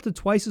spend up to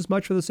twice as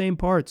much for the same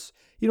parts?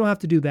 You don't have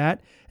to do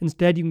that.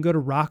 Instead, you can go to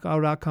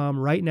RockAuto.com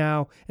right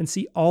now and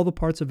see all the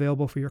parts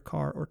available for your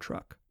car or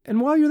truck. And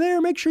while you're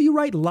there, make sure you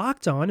write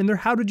Locked On in their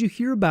How Did You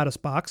Hear About Us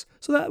box,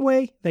 so that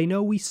way they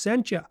know we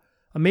sent you.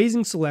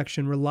 Amazing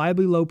selection,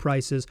 reliably low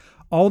prices,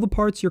 all the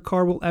parts your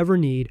car will ever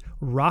need.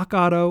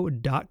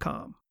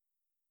 RockAuto.com.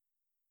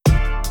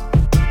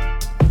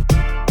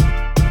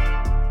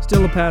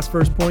 Still a pass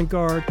first point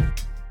guard.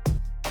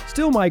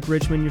 Still Mike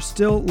Richman. You're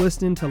still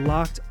listening to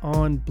Locked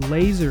On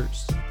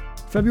Blazers.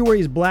 February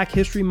is Black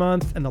History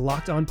Month, and the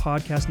Locked On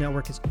Podcast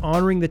Network is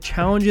honoring the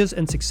challenges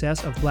and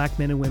success of black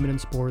men and women in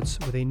sports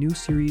with a new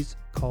series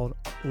called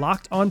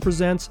Locked On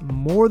Presents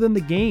More Than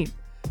the Game.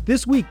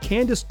 This week,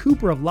 Candace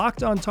Cooper of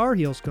Locked On Tar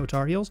Heels, go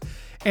Tar Heels,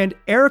 and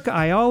Erica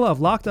Ayala of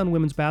Locked On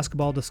Women's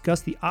Basketball discuss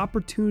the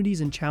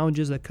opportunities and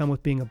challenges that come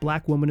with being a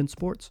black woman in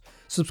sports.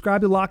 Subscribe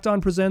to Locked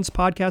On Presents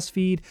podcast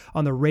feed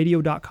on the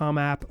radio.com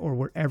app or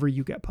wherever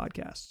you get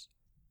podcasts.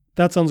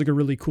 That sounds like a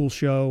really cool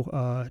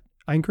show.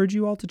 I encourage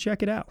you all to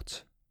check it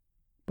out.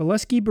 But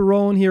let's keep it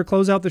rolling here.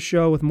 Close out the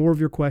show with more of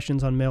your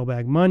questions on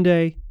Mailbag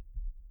Monday.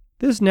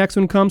 This next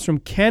one comes from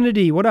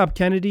Kennedy. What up,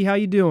 Kennedy? How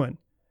you doing?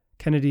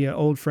 Kennedy, an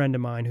old friend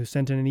of mine who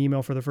sent in an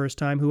email for the first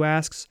time, who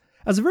asks,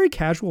 as a very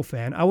casual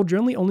fan, I will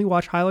generally only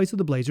watch highlights of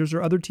the Blazers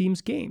or other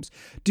teams' games.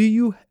 Do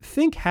you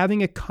think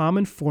having a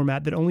common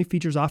format that only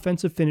features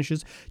offensive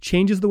finishes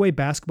changes the way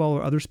basketball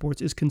or other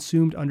sports is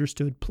consumed,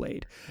 understood,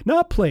 played?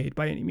 Not played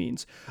by any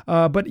means.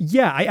 But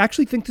yeah, I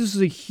actually think this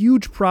is a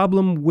huge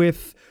problem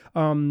with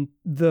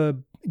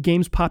the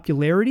game's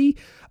popularity.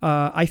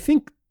 I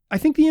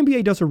think the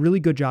NBA does a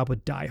really good job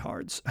with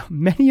diehards.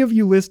 Many of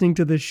you listening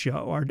to this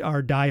show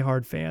are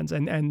diehard fans,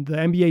 and the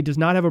NBA does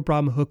not have a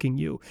problem hooking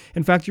you.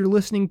 In fact, you're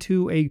listening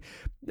to a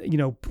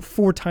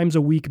 4 times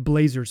a week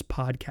Blazers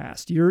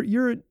podcast.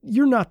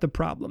 You're not the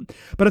problem.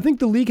 But I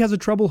think the league has a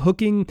trouble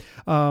hooking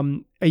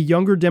a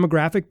younger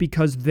demographic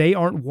because they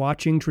aren't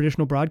watching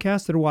traditional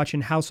broadcasts. They're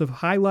watching House of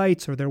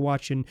Highlights, or they're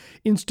watching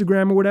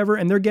Instagram or whatever,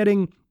 and they're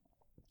getting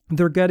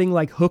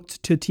like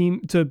hooked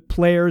to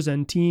players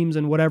and teams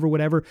and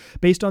whatever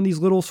based on these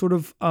little sort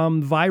of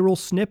viral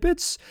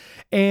snippets.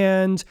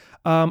 And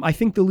I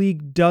think the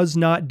league does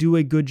not do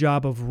a good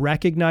job of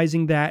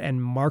recognizing that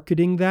and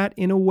marketing that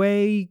in a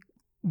way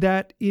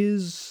that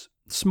is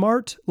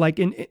smart. Like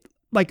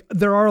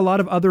there are a lot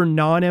of other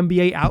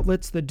non-NBA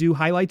outlets that do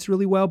highlights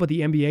really well, but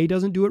the NBA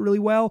doesn't do it really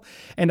well.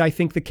 And I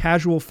think the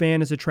casual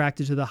fan is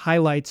attracted to the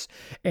highlights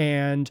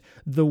and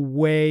the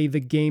way the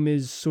game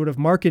is sort of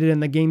marketed.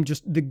 And the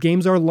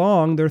games are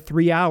long. They're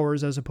 3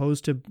 hours as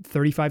opposed to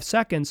 35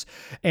 seconds.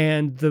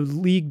 And the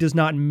league does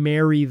not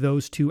marry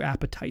those two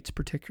appetites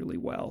particularly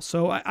well.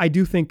 So I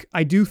do think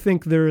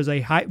there is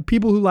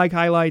people who like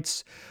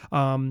highlights,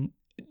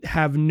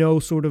 have no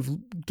sort of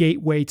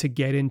gateway to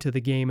get into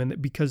the game,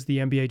 and because the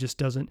NBA just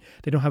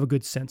they don't have a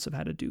good sense of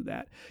how to do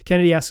that.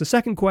 Kennedy asks a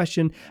second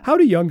question: how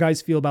do young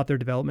guys feel about their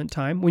development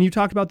time? When you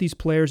talk about these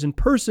players in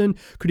person,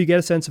 could you get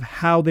a sense of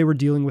how they were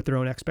dealing with their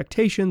own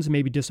expectations,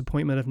 maybe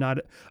disappointment of not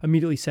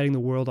immediately setting the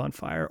world on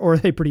fire, or are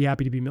they pretty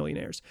happy to be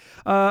millionaires?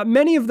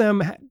 Many of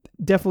them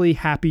definitely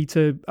happy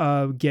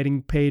to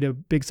getting paid a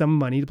big sum of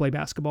money to play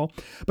basketball,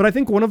 but I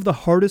think one of the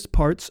hardest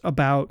parts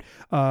about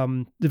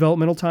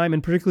developmental time,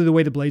 and particularly the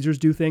way the Blazers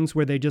do things,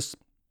 where they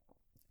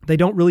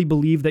don't really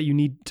believe that you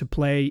need to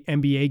play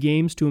NBA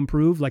games to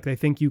improve. Like, they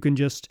think you can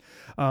just,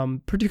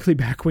 particularly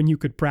back when you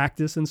could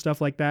practice and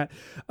stuff like that,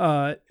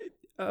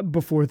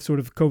 before sort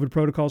of COVID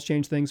protocols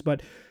change things,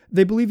 but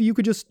they believe you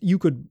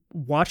could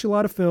watch a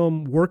lot of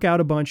film, work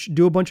out a bunch,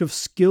 do a bunch of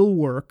skill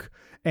work,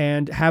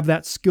 and have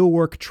that skill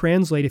work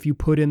translate if you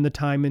put in the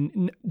time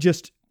and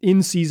just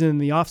in season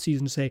and the off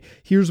season to say,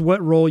 here's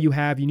what role you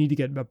have. You need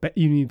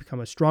to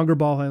become a stronger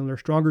ball handler,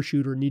 stronger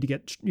shooter, need to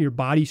get your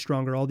body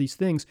stronger, all these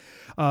things.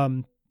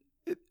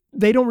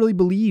 They don't really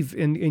believe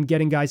in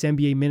getting guys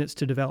NBA minutes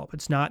to develop.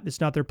 It's not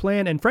their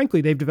plan. And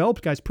frankly, they've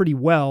developed guys pretty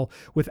well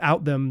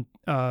without them,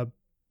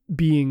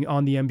 being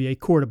on the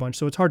NBA court a bunch.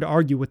 So it's hard to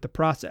argue with the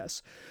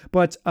process.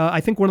 But I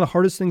think one of the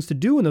hardest things to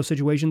do in those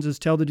situations is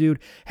tell the dude,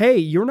 hey,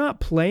 you're not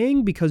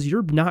playing because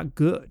you're not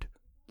good.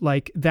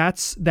 Like, that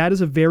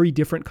is a very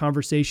different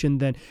conversation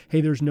than,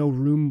 hey, there's no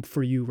room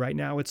for you right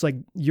now. It's like,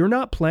 you're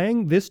not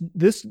playing. This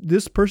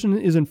person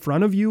is in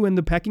front of you in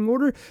the pecking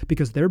order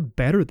because they're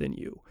better than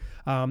you.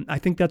 I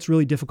think that's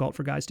really difficult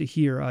for guys to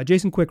hear.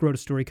 Jason Quick wrote a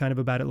story kind of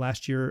about it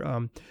last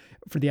year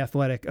for The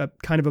Athletic,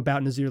 kind of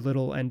about Nasir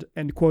Little,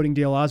 and quoting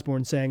Dale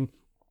Osborne, saying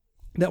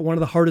that one of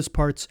the hardest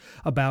parts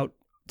about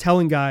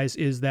telling guys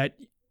is that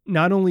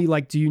not only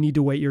like do you need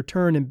to wait your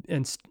turn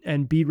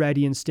and be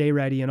ready and stay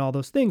ready and all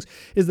those things,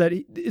 is that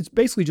it's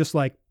basically just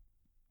like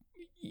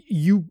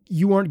you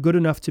aren't good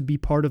enough to be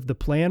part of the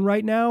plan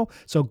right now,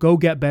 so go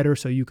get better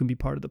so you can be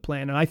part of the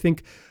plan. And I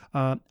think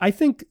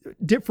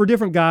for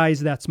different guys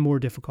that's more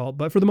difficult,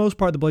 but for the most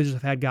part the Blazers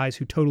have had guys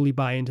who totally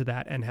buy into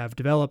that and have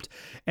developed,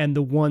 and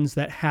the ones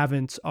that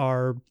haven't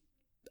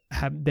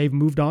they've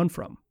moved on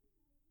from.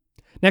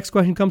 Next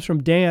question comes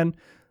from Dan,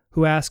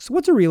 who asks,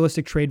 what's a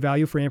realistic trade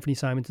value for Anthony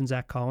Simons and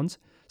Zach Collins?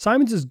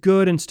 Simons is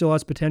good and still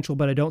has potential,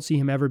 but I don't see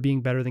him ever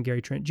being better than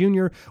Gary Trent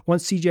Jr.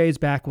 Once CJ is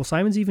back, will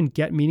Simons even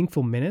get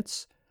meaningful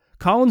minutes?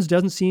 Collins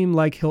doesn't seem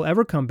like he'll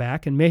ever come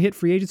back and may hit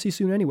free agency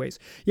soon anyways.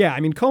 Yeah, I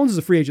mean, Collins is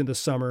a free agent this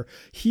summer.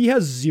 He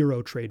has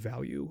zero trade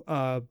value.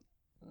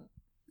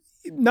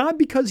 Not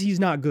because he's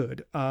not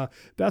good.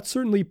 That's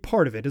certainly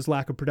part of it, his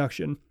lack of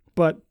production.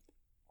 But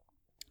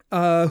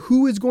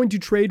who is going to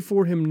trade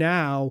for him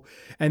now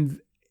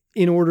and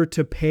in order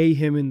to pay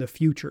him in the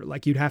future?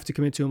 Like, you'd have to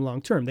commit to him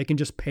long term. They can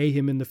just pay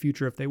him in the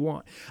future if they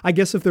want. I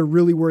guess if they're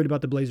really worried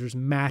about the Blazers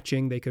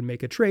matching, they could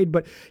make a trade,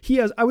 but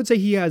I would say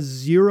he has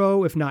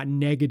zero, if not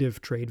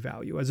negative trade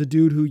value as a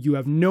dude who you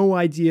have no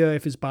idea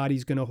if his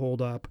body's going to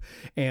hold up,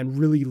 and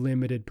really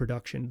limited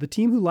production. The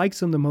team who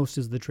likes him the most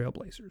is the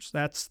Trailblazers.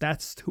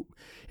 That's who,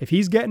 if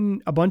he's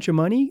getting a bunch of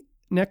money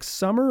next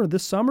summer or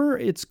this summer,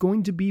 it's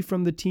going to be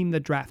from the team that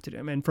drafted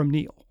him and from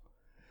Neil.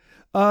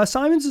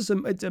 Simons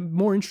it's a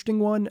more interesting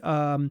one.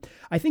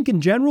 I think in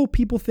general,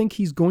 people think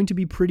he's going to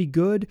be pretty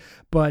good,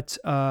 but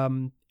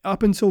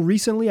up until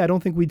recently, I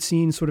don't think we'd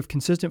seen sort of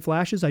consistent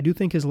flashes. I do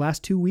think his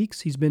last 2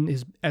 weeks, he's been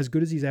as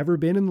good as he's ever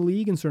been in the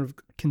league in sort of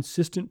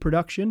consistent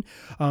production.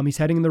 He's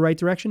heading in the right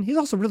direction. He's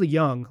also really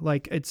young.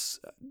 Like,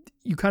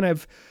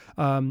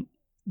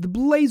 the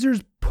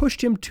Blazers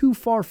pushed him too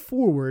far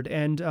forward,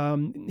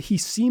 and he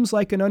seems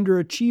like an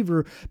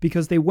underachiever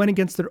because they went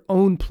against their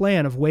own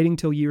plan of waiting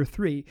till year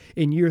 3.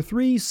 In year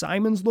 3,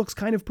 Simons looks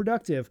kind of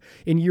productive.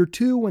 In year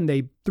 2, when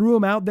they threw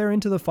him out there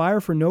into the fire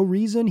for no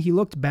reason, he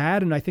looked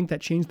bad, and I think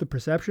that changed the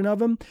perception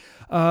of him.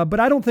 But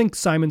I don't think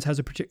Simons has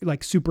a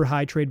super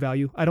high trade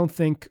value. I don't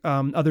think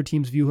other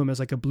teams view him as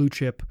like a blue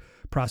chip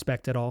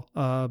prospect at all.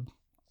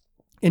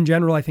 In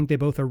general, I think they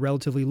both are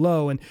relatively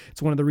low, and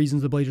it's one of the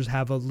reasons the Blazers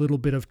have a little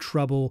bit of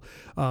trouble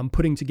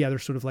putting together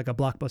sort of like a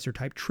blockbuster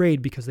type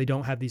trade, because they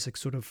don't have these like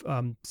sort of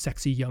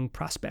sexy young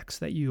prospects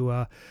that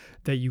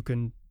you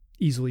can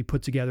easily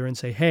put together and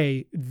say,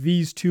 hey,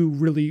 these two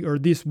really, or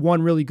this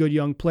one really good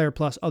young player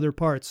plus other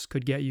parts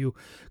could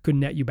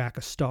net you back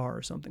a star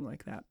or something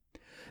like that.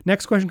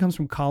 Next question comes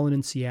from Colin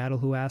in Seattle,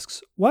 who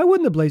asks, why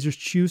wouldn't the Blazers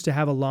choose to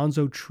have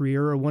Alonzo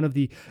Trier or one of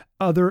the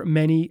other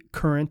many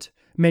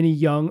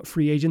young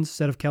free agents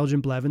instead of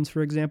Keljin Blevins,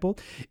 for example?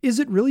 Is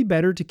it really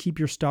better to keep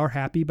your star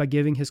happy by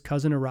giving his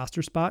cousin a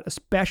roster spot,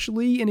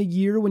 especially in a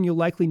year when you'll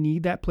likely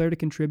need that player to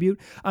contribute?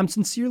 I'm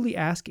sincerely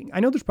asking.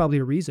 I know there's probably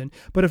a reason,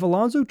 but if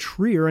Alonzo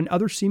Trier and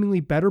other seemingly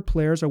better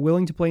players are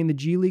willing to play in the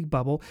G League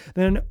bubble,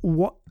 then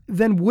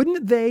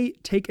wouldn't they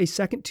take a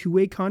second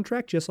two-way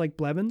contract just like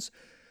Blevins?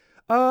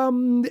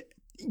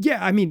 Yeah,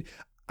 I mean,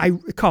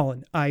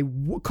 Colin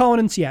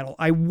in Seattle,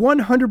 I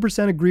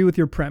 100% agree with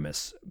your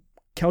premise.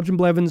 Keljin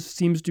Blevins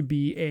seems to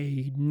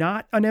be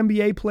not an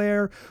NBA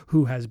player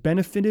who has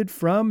benefited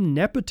from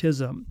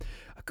nepotism.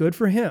 Good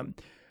for him.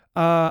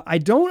 I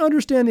don't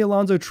understand the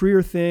Alonzo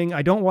Trier thing.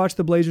 I don't watch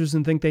the Blazers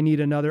and think they need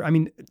another. I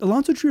mean,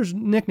 Alonzo Trier's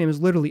nickname is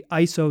literally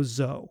ISO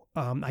Zoe.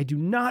 I do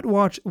not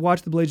watch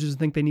the Blazers and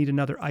think they need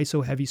another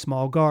ISO heavy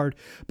small guard.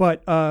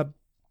 But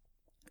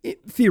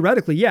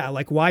theoretically, yeah,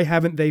 like why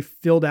haven't they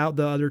filled out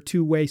the other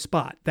two-way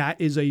spot? That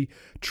is a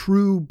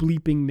true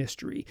bleeping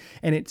mystery.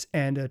 And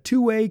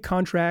two-way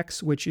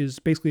contracts, which is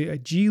basically a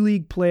G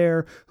League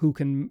player who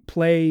can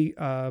play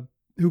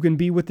who can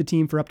be with the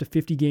team for up to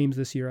 50 games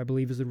this year, I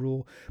believe is the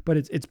rule. But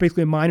it's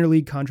basically a minor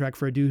league contract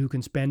for a dude who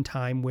can spend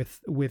time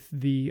with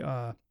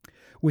the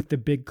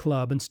big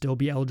club and still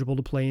be eligible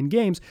to play in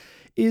games.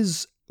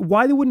 Is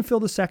why they wouldn't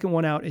fill the second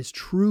one out is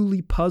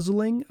truly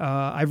puzzling.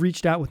 I've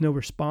reached out with no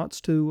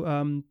response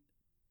to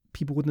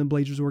people within the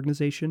Blazers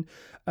organization.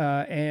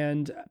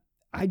 And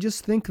I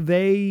just think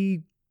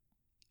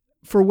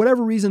for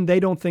whatever reason, they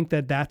don't think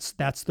that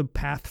that's the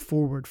path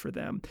forward for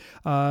them.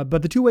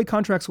 But the two-way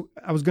contracts,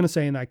 I was going to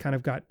say, and I kind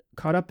of got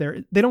caught up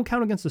there, they don't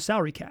count against the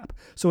salary cap.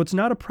 So it's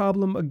not a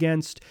problem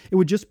it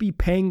would just be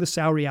paying the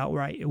salary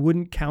outright. It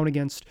wouldn't count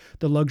against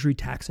the luxury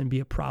tax and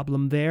be a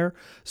problem there.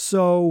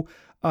 So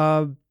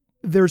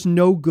there's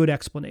no good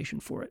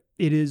explanation for it.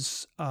 It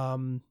is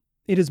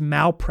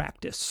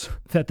malpractice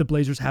that the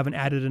Blazers haven't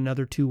added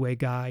another two-way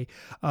guy.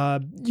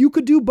 You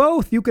could do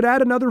both. You could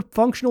add another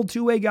functional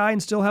two-way guy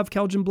and still have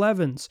Keljin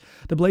Blevins.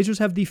 The Blazers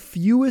have the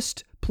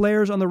fewest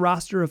players on the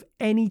roster of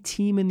any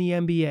team in the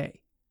NBA.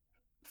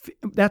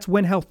 That's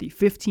when healthy,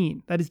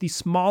 15. That is the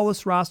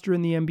smallest roster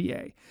in the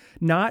NBA.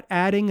 Not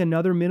adding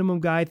another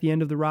minimum guy at the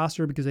end of the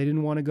roster because they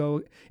didn't want to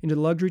go into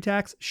the luxury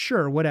tax,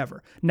 sure,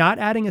 whatever. Not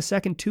adding a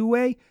second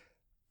two-way,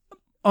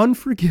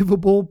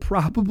 unforgivable,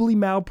 probably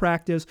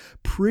malpractice,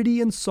 pretty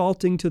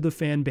insulting to the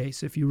fan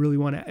base. If you really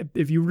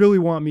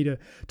want me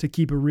to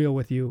keep it real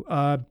with you,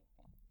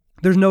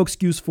 there's no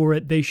excuse for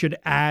it. They should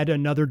add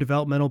another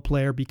developmental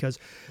player because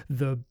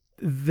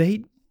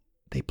they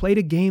played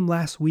a game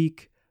last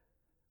week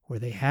where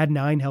they had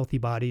 9 healthy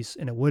bodies,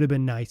 and it would have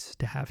been nice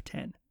to have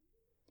 10.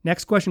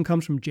 Next question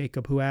comes from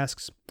Jacob, who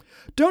asks,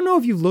 don't know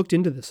if you've looked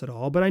into this at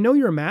all, but I know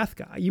you're a math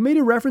guy. You made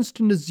a reference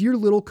to Nasir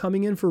Little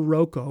coming in for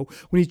Rocco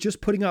when he's just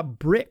putting up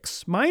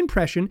bricks. My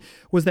impression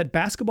was that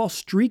basketball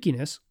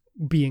streakiness,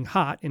 being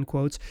hot, in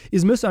quotes,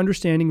 is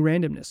misunderstanding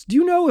randomness. Do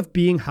you know if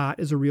being hot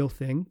is a real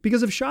thing?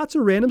 Because if shots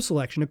are random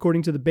selection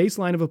according to the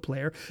baseline of a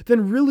player,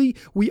 then really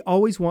we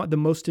always want the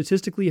most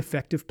statistically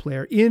effective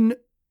player in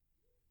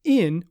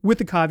with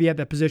the caveat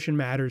that position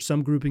matters,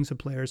 some groupings of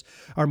players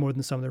are more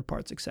than some of their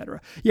parts,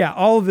 etc. Yeah,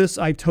 all of this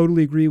I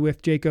totally agree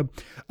with, Jacob.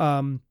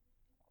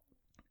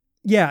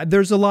 Yeah,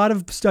 there's a lot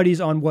of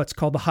studies on what's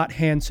called the hot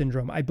hand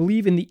syndrome. I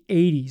believe in the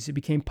 80s it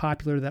became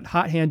popular that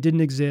hot hand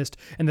didn't exist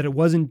and that it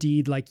was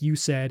indeed, like you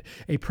said,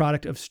 a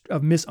product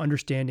of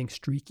misunderstanding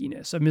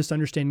streakiness, of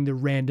misunderstanding the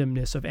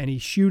randomness of any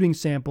shooting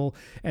sample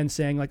and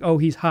saying like, oh,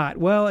 he's hot.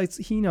 Well,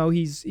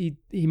 he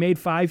made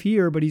 5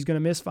 here, but he's going to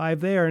miss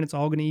 5 there, and it's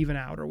all going to even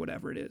out or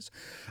whatever it is.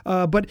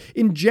 But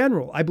in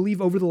general, I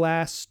believe over the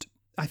last...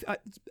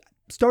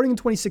 starting in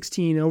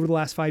 2016 and over the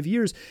last 5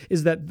 years,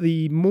 is that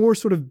the more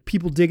sort of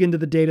people dig into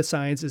the data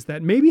science is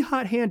that maybe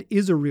hot hand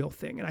is a real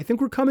thing. And I think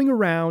we're coming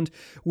around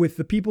with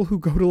the people who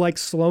go to like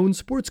Sloan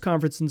Sports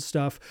Conference and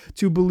stuff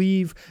to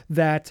believe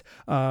that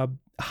the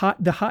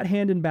hot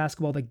hand in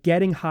basketball, that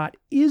getting hot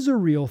is a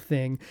real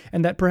thing,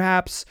 and that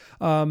perhaps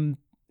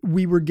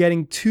we were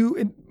getting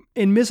too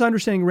in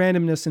misunderstanding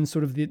randomness and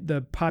sort of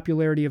the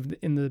popularity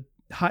in the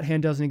hot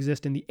hand doesn't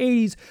exist in the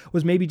 80s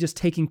was maybe just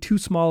taking too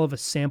small of a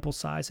sample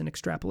size and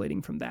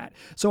extrapolating from that.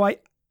 So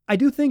I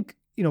do think,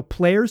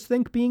 players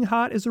think being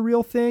hot is a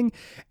real thing,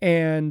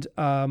 and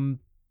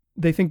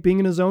they think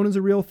being in a zone is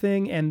a real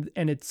thing, and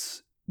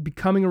it's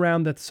becoming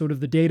around that sort of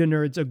the data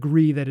nerds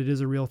agree that it is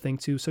a real thing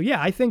too. So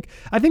yeah, I think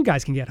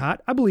guys can get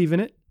hot. I believe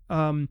in it.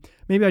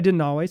 Maybe I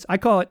didn't always. I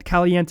call it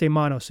caliente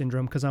mano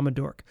syndrome because I'm a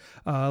dork.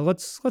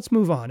 Let's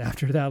move on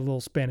after that little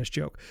Spanish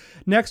joke.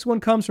 Next one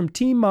comes from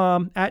Team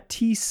Mom at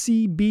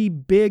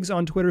TCB Biggs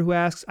on Twitter, who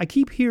asks, I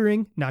keep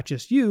hearing, not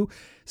just you,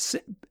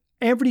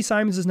 Anthony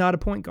Simons is not a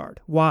point guard.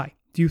 Why?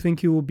 Do you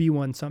think he will be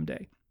one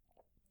someday?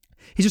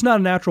 He's just not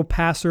a natural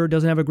passer,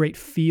 doesn't have a great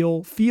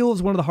feel. Feel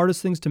is one of the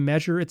hardest things to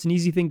measure. It's an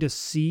easy thing to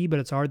see, but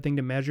it's a hard thing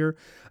to measure.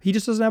 He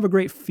just doesn't have a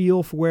great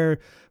feel for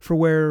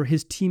where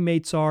his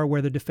teammates are,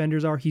 where the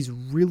defenders are. He's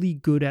really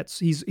good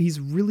he's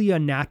really a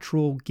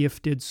natural,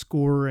 gifted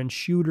scorer and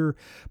shooter,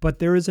 but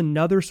there is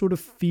another sort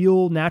of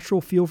natural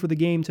feel for the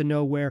game to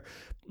know where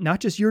not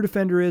just your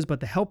defender is, but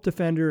the help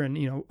defender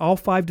and, all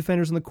 5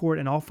 defenders on the court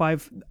and all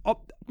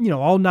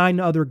 9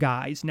 other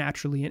guys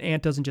naturally. And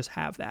Ant doesn't just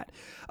have that.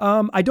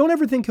 I don't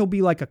ever think he'll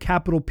be like a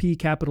capital P,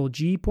 capital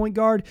G point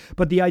guard,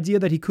 but the idea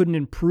that he couldn't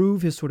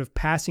improve his sort of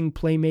passing,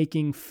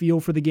 playmaking, feel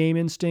for the game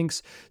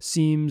instincts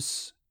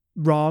seems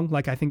wrong.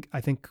 Like I think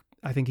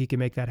he can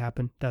make that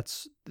happen.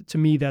 To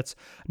me, that's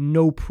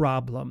no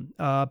problem.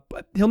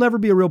 But he'll never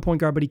be a real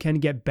point guard, but he can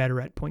get better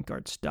at point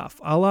guard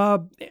stuff. A la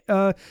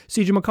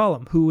CJ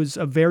McCollum, who is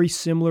a very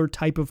similar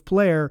type of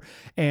player,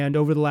 and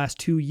over the last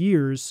 2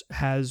 years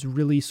has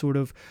really sort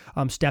of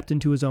stepped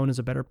into his own as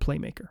a better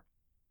playmaker.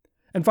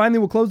 And finally,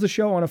 we'll close the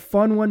show on a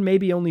fun one,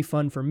 maybe only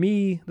fun for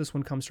me. This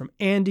one comes from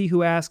Andy,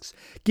 who asks,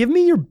 give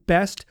me your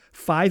best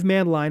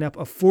 5-man lineup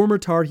of former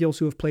Tar Heels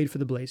who have played for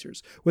the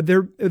Blazers. Would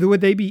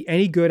they be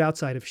any good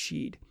outside of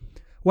Sheed?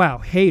 Wow,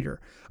 hater.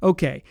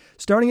 Okay,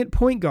 starting at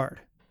point guard,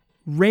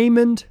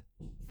 Raymond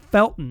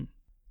Felton.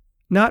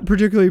 Not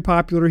particularly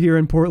popular here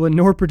in Portland,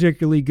 nor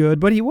particularly good,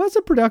 but he was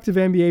a productive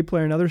NBA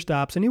player in other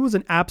stops, and he was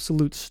an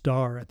absolute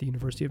star at the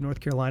University of North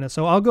Carolina.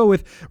 So I'll go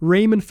with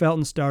Raymond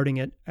Felton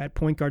starting at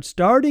point guard.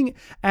 Starting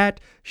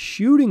at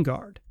shooting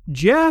guard,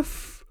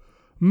 Jeff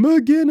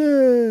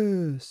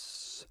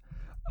McGinnis.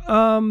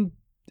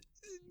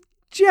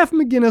 Jeff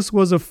McGinnis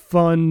was a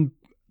fun,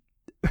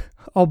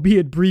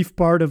 albeit brief,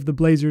 part of the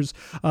Blazers,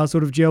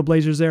 sort of jail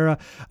Blazers era.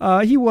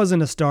 He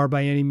wasn't a star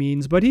by any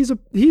means, but he's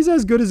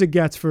as good as it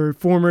gets for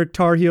former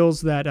Tar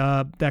Heels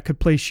that could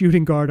play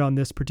shooting guard on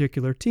this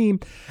particular team.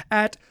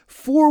 At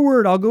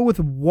forward, I'll go with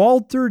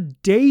Walter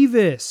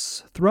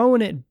Davis,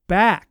 throwing it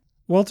back.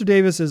 Walter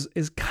Davis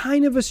is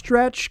kind of a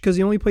stretch because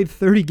he only played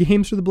 30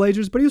 games for the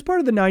Blazers, but he was part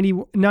of the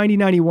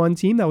 90-91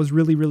 team that was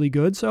really, really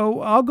good.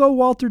 So I'll go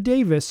Walter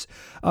Davis.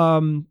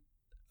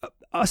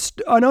 An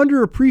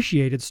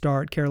underappreciated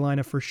star at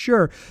Carolina for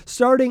sure.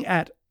 Starting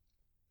at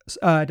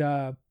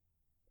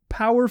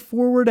power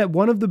forward at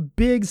one of the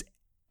bigs,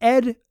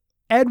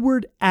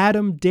 Edward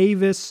Adam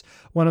Davis,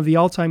 one of the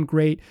all-time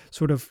great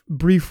sort of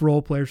brief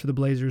role players for the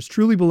Blazers.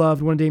 Truly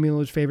beloved, one of Damian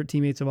Lillard's favorite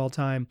teammates of all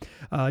time.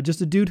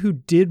 Just a dude who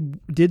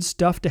did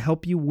stuff to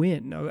help you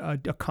win,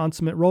 a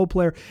consummate role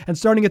player. And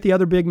starting at the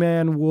other big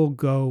man, we'll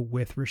go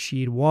with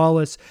Rasheed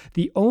Wallace,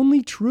 the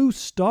only true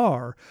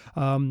star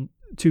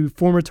to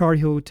former Tar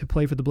Heel to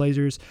play for the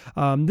Blazers.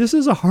 This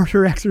is a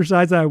harder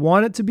exercise than I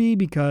want it to be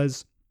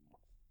because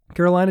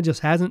Carolina just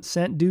hasn't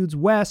sent dudes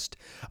west.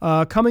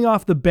 Coming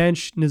off the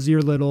bench,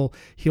 Nazir Little,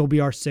 he'll be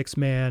our 6th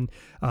man.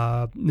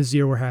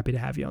 Nazir, we're happy to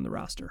have you on the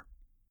roster.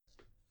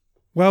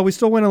 Well, we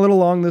still went a little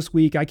long this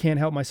week. I can't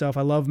help myself.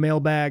 I love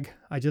mailbag.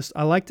 I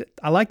like to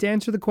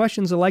answer the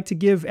questions. I like to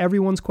give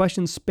everyone's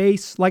questions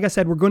space. Like I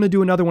said, we're going to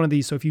do another one of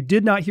these. So if you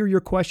did not hear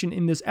your question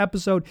in this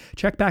episode,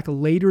 check back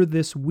later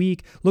this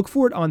week. Look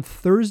for it on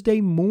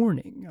Thursday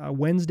morning.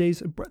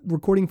 Wednesdays,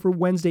 recording for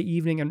Wednesday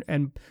evening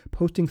and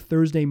posting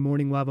Thursday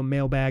morning. We'll have a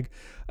mailbag,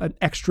 an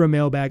extra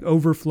mailbag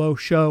overflow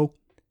show.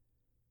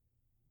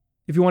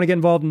 If you want to get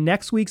involved in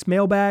next week's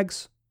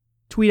mailbags,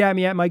 tweet at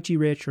me at Mike G.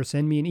 Rich or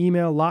send me an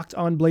email,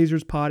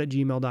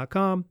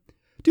 lockedonblazerspod@gmail.com.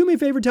 Do me a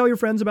favor, tell your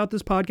friends about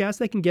this podcast.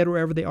 They can get it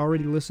wherever they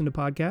already listen to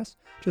podcasts.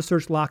 Just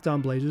search Locked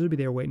On Blazers. It'll be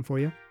there waiting for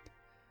you.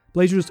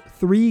 Blazers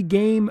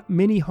 3-game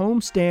mini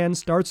homestand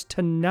starts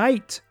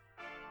tonight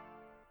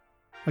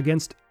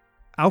against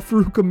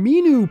Al-Farouq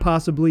Aminu,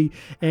 possibly,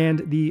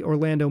 and the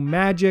Orlando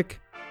Magic.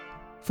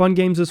 Fun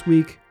games this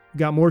week. We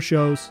got more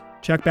shows.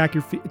 Check back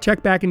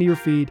into your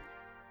feed.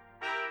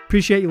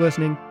 Appreciate you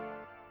listening.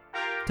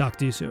 Talk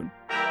to you soon.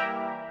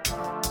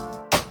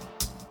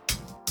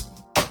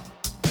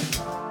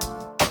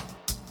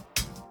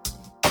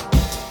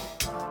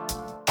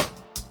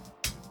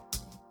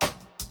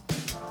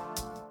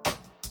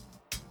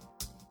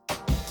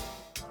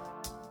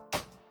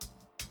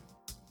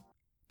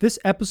 This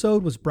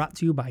episode was brought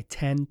to you by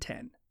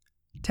 1010.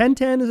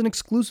 1010 is an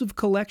exclusive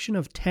collection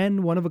of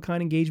 10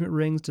 one-of-a-kind engagement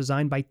rings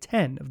designed by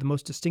 10 of the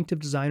most distinctive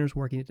designers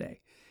working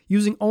today.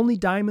 Using only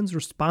diamonds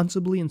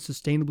responsibly and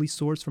sustainably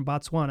sourced from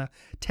Botswana,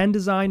 10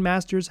 design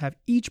masters have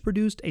each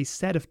produced a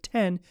set of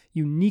 10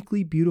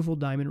 uniquely beautiful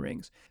diamond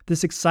rings.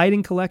 This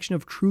exciting collection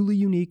of truly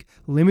unique,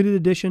 limited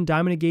edition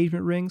diamond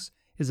engagement rings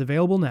is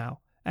available now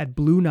at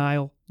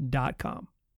BlueNile.com.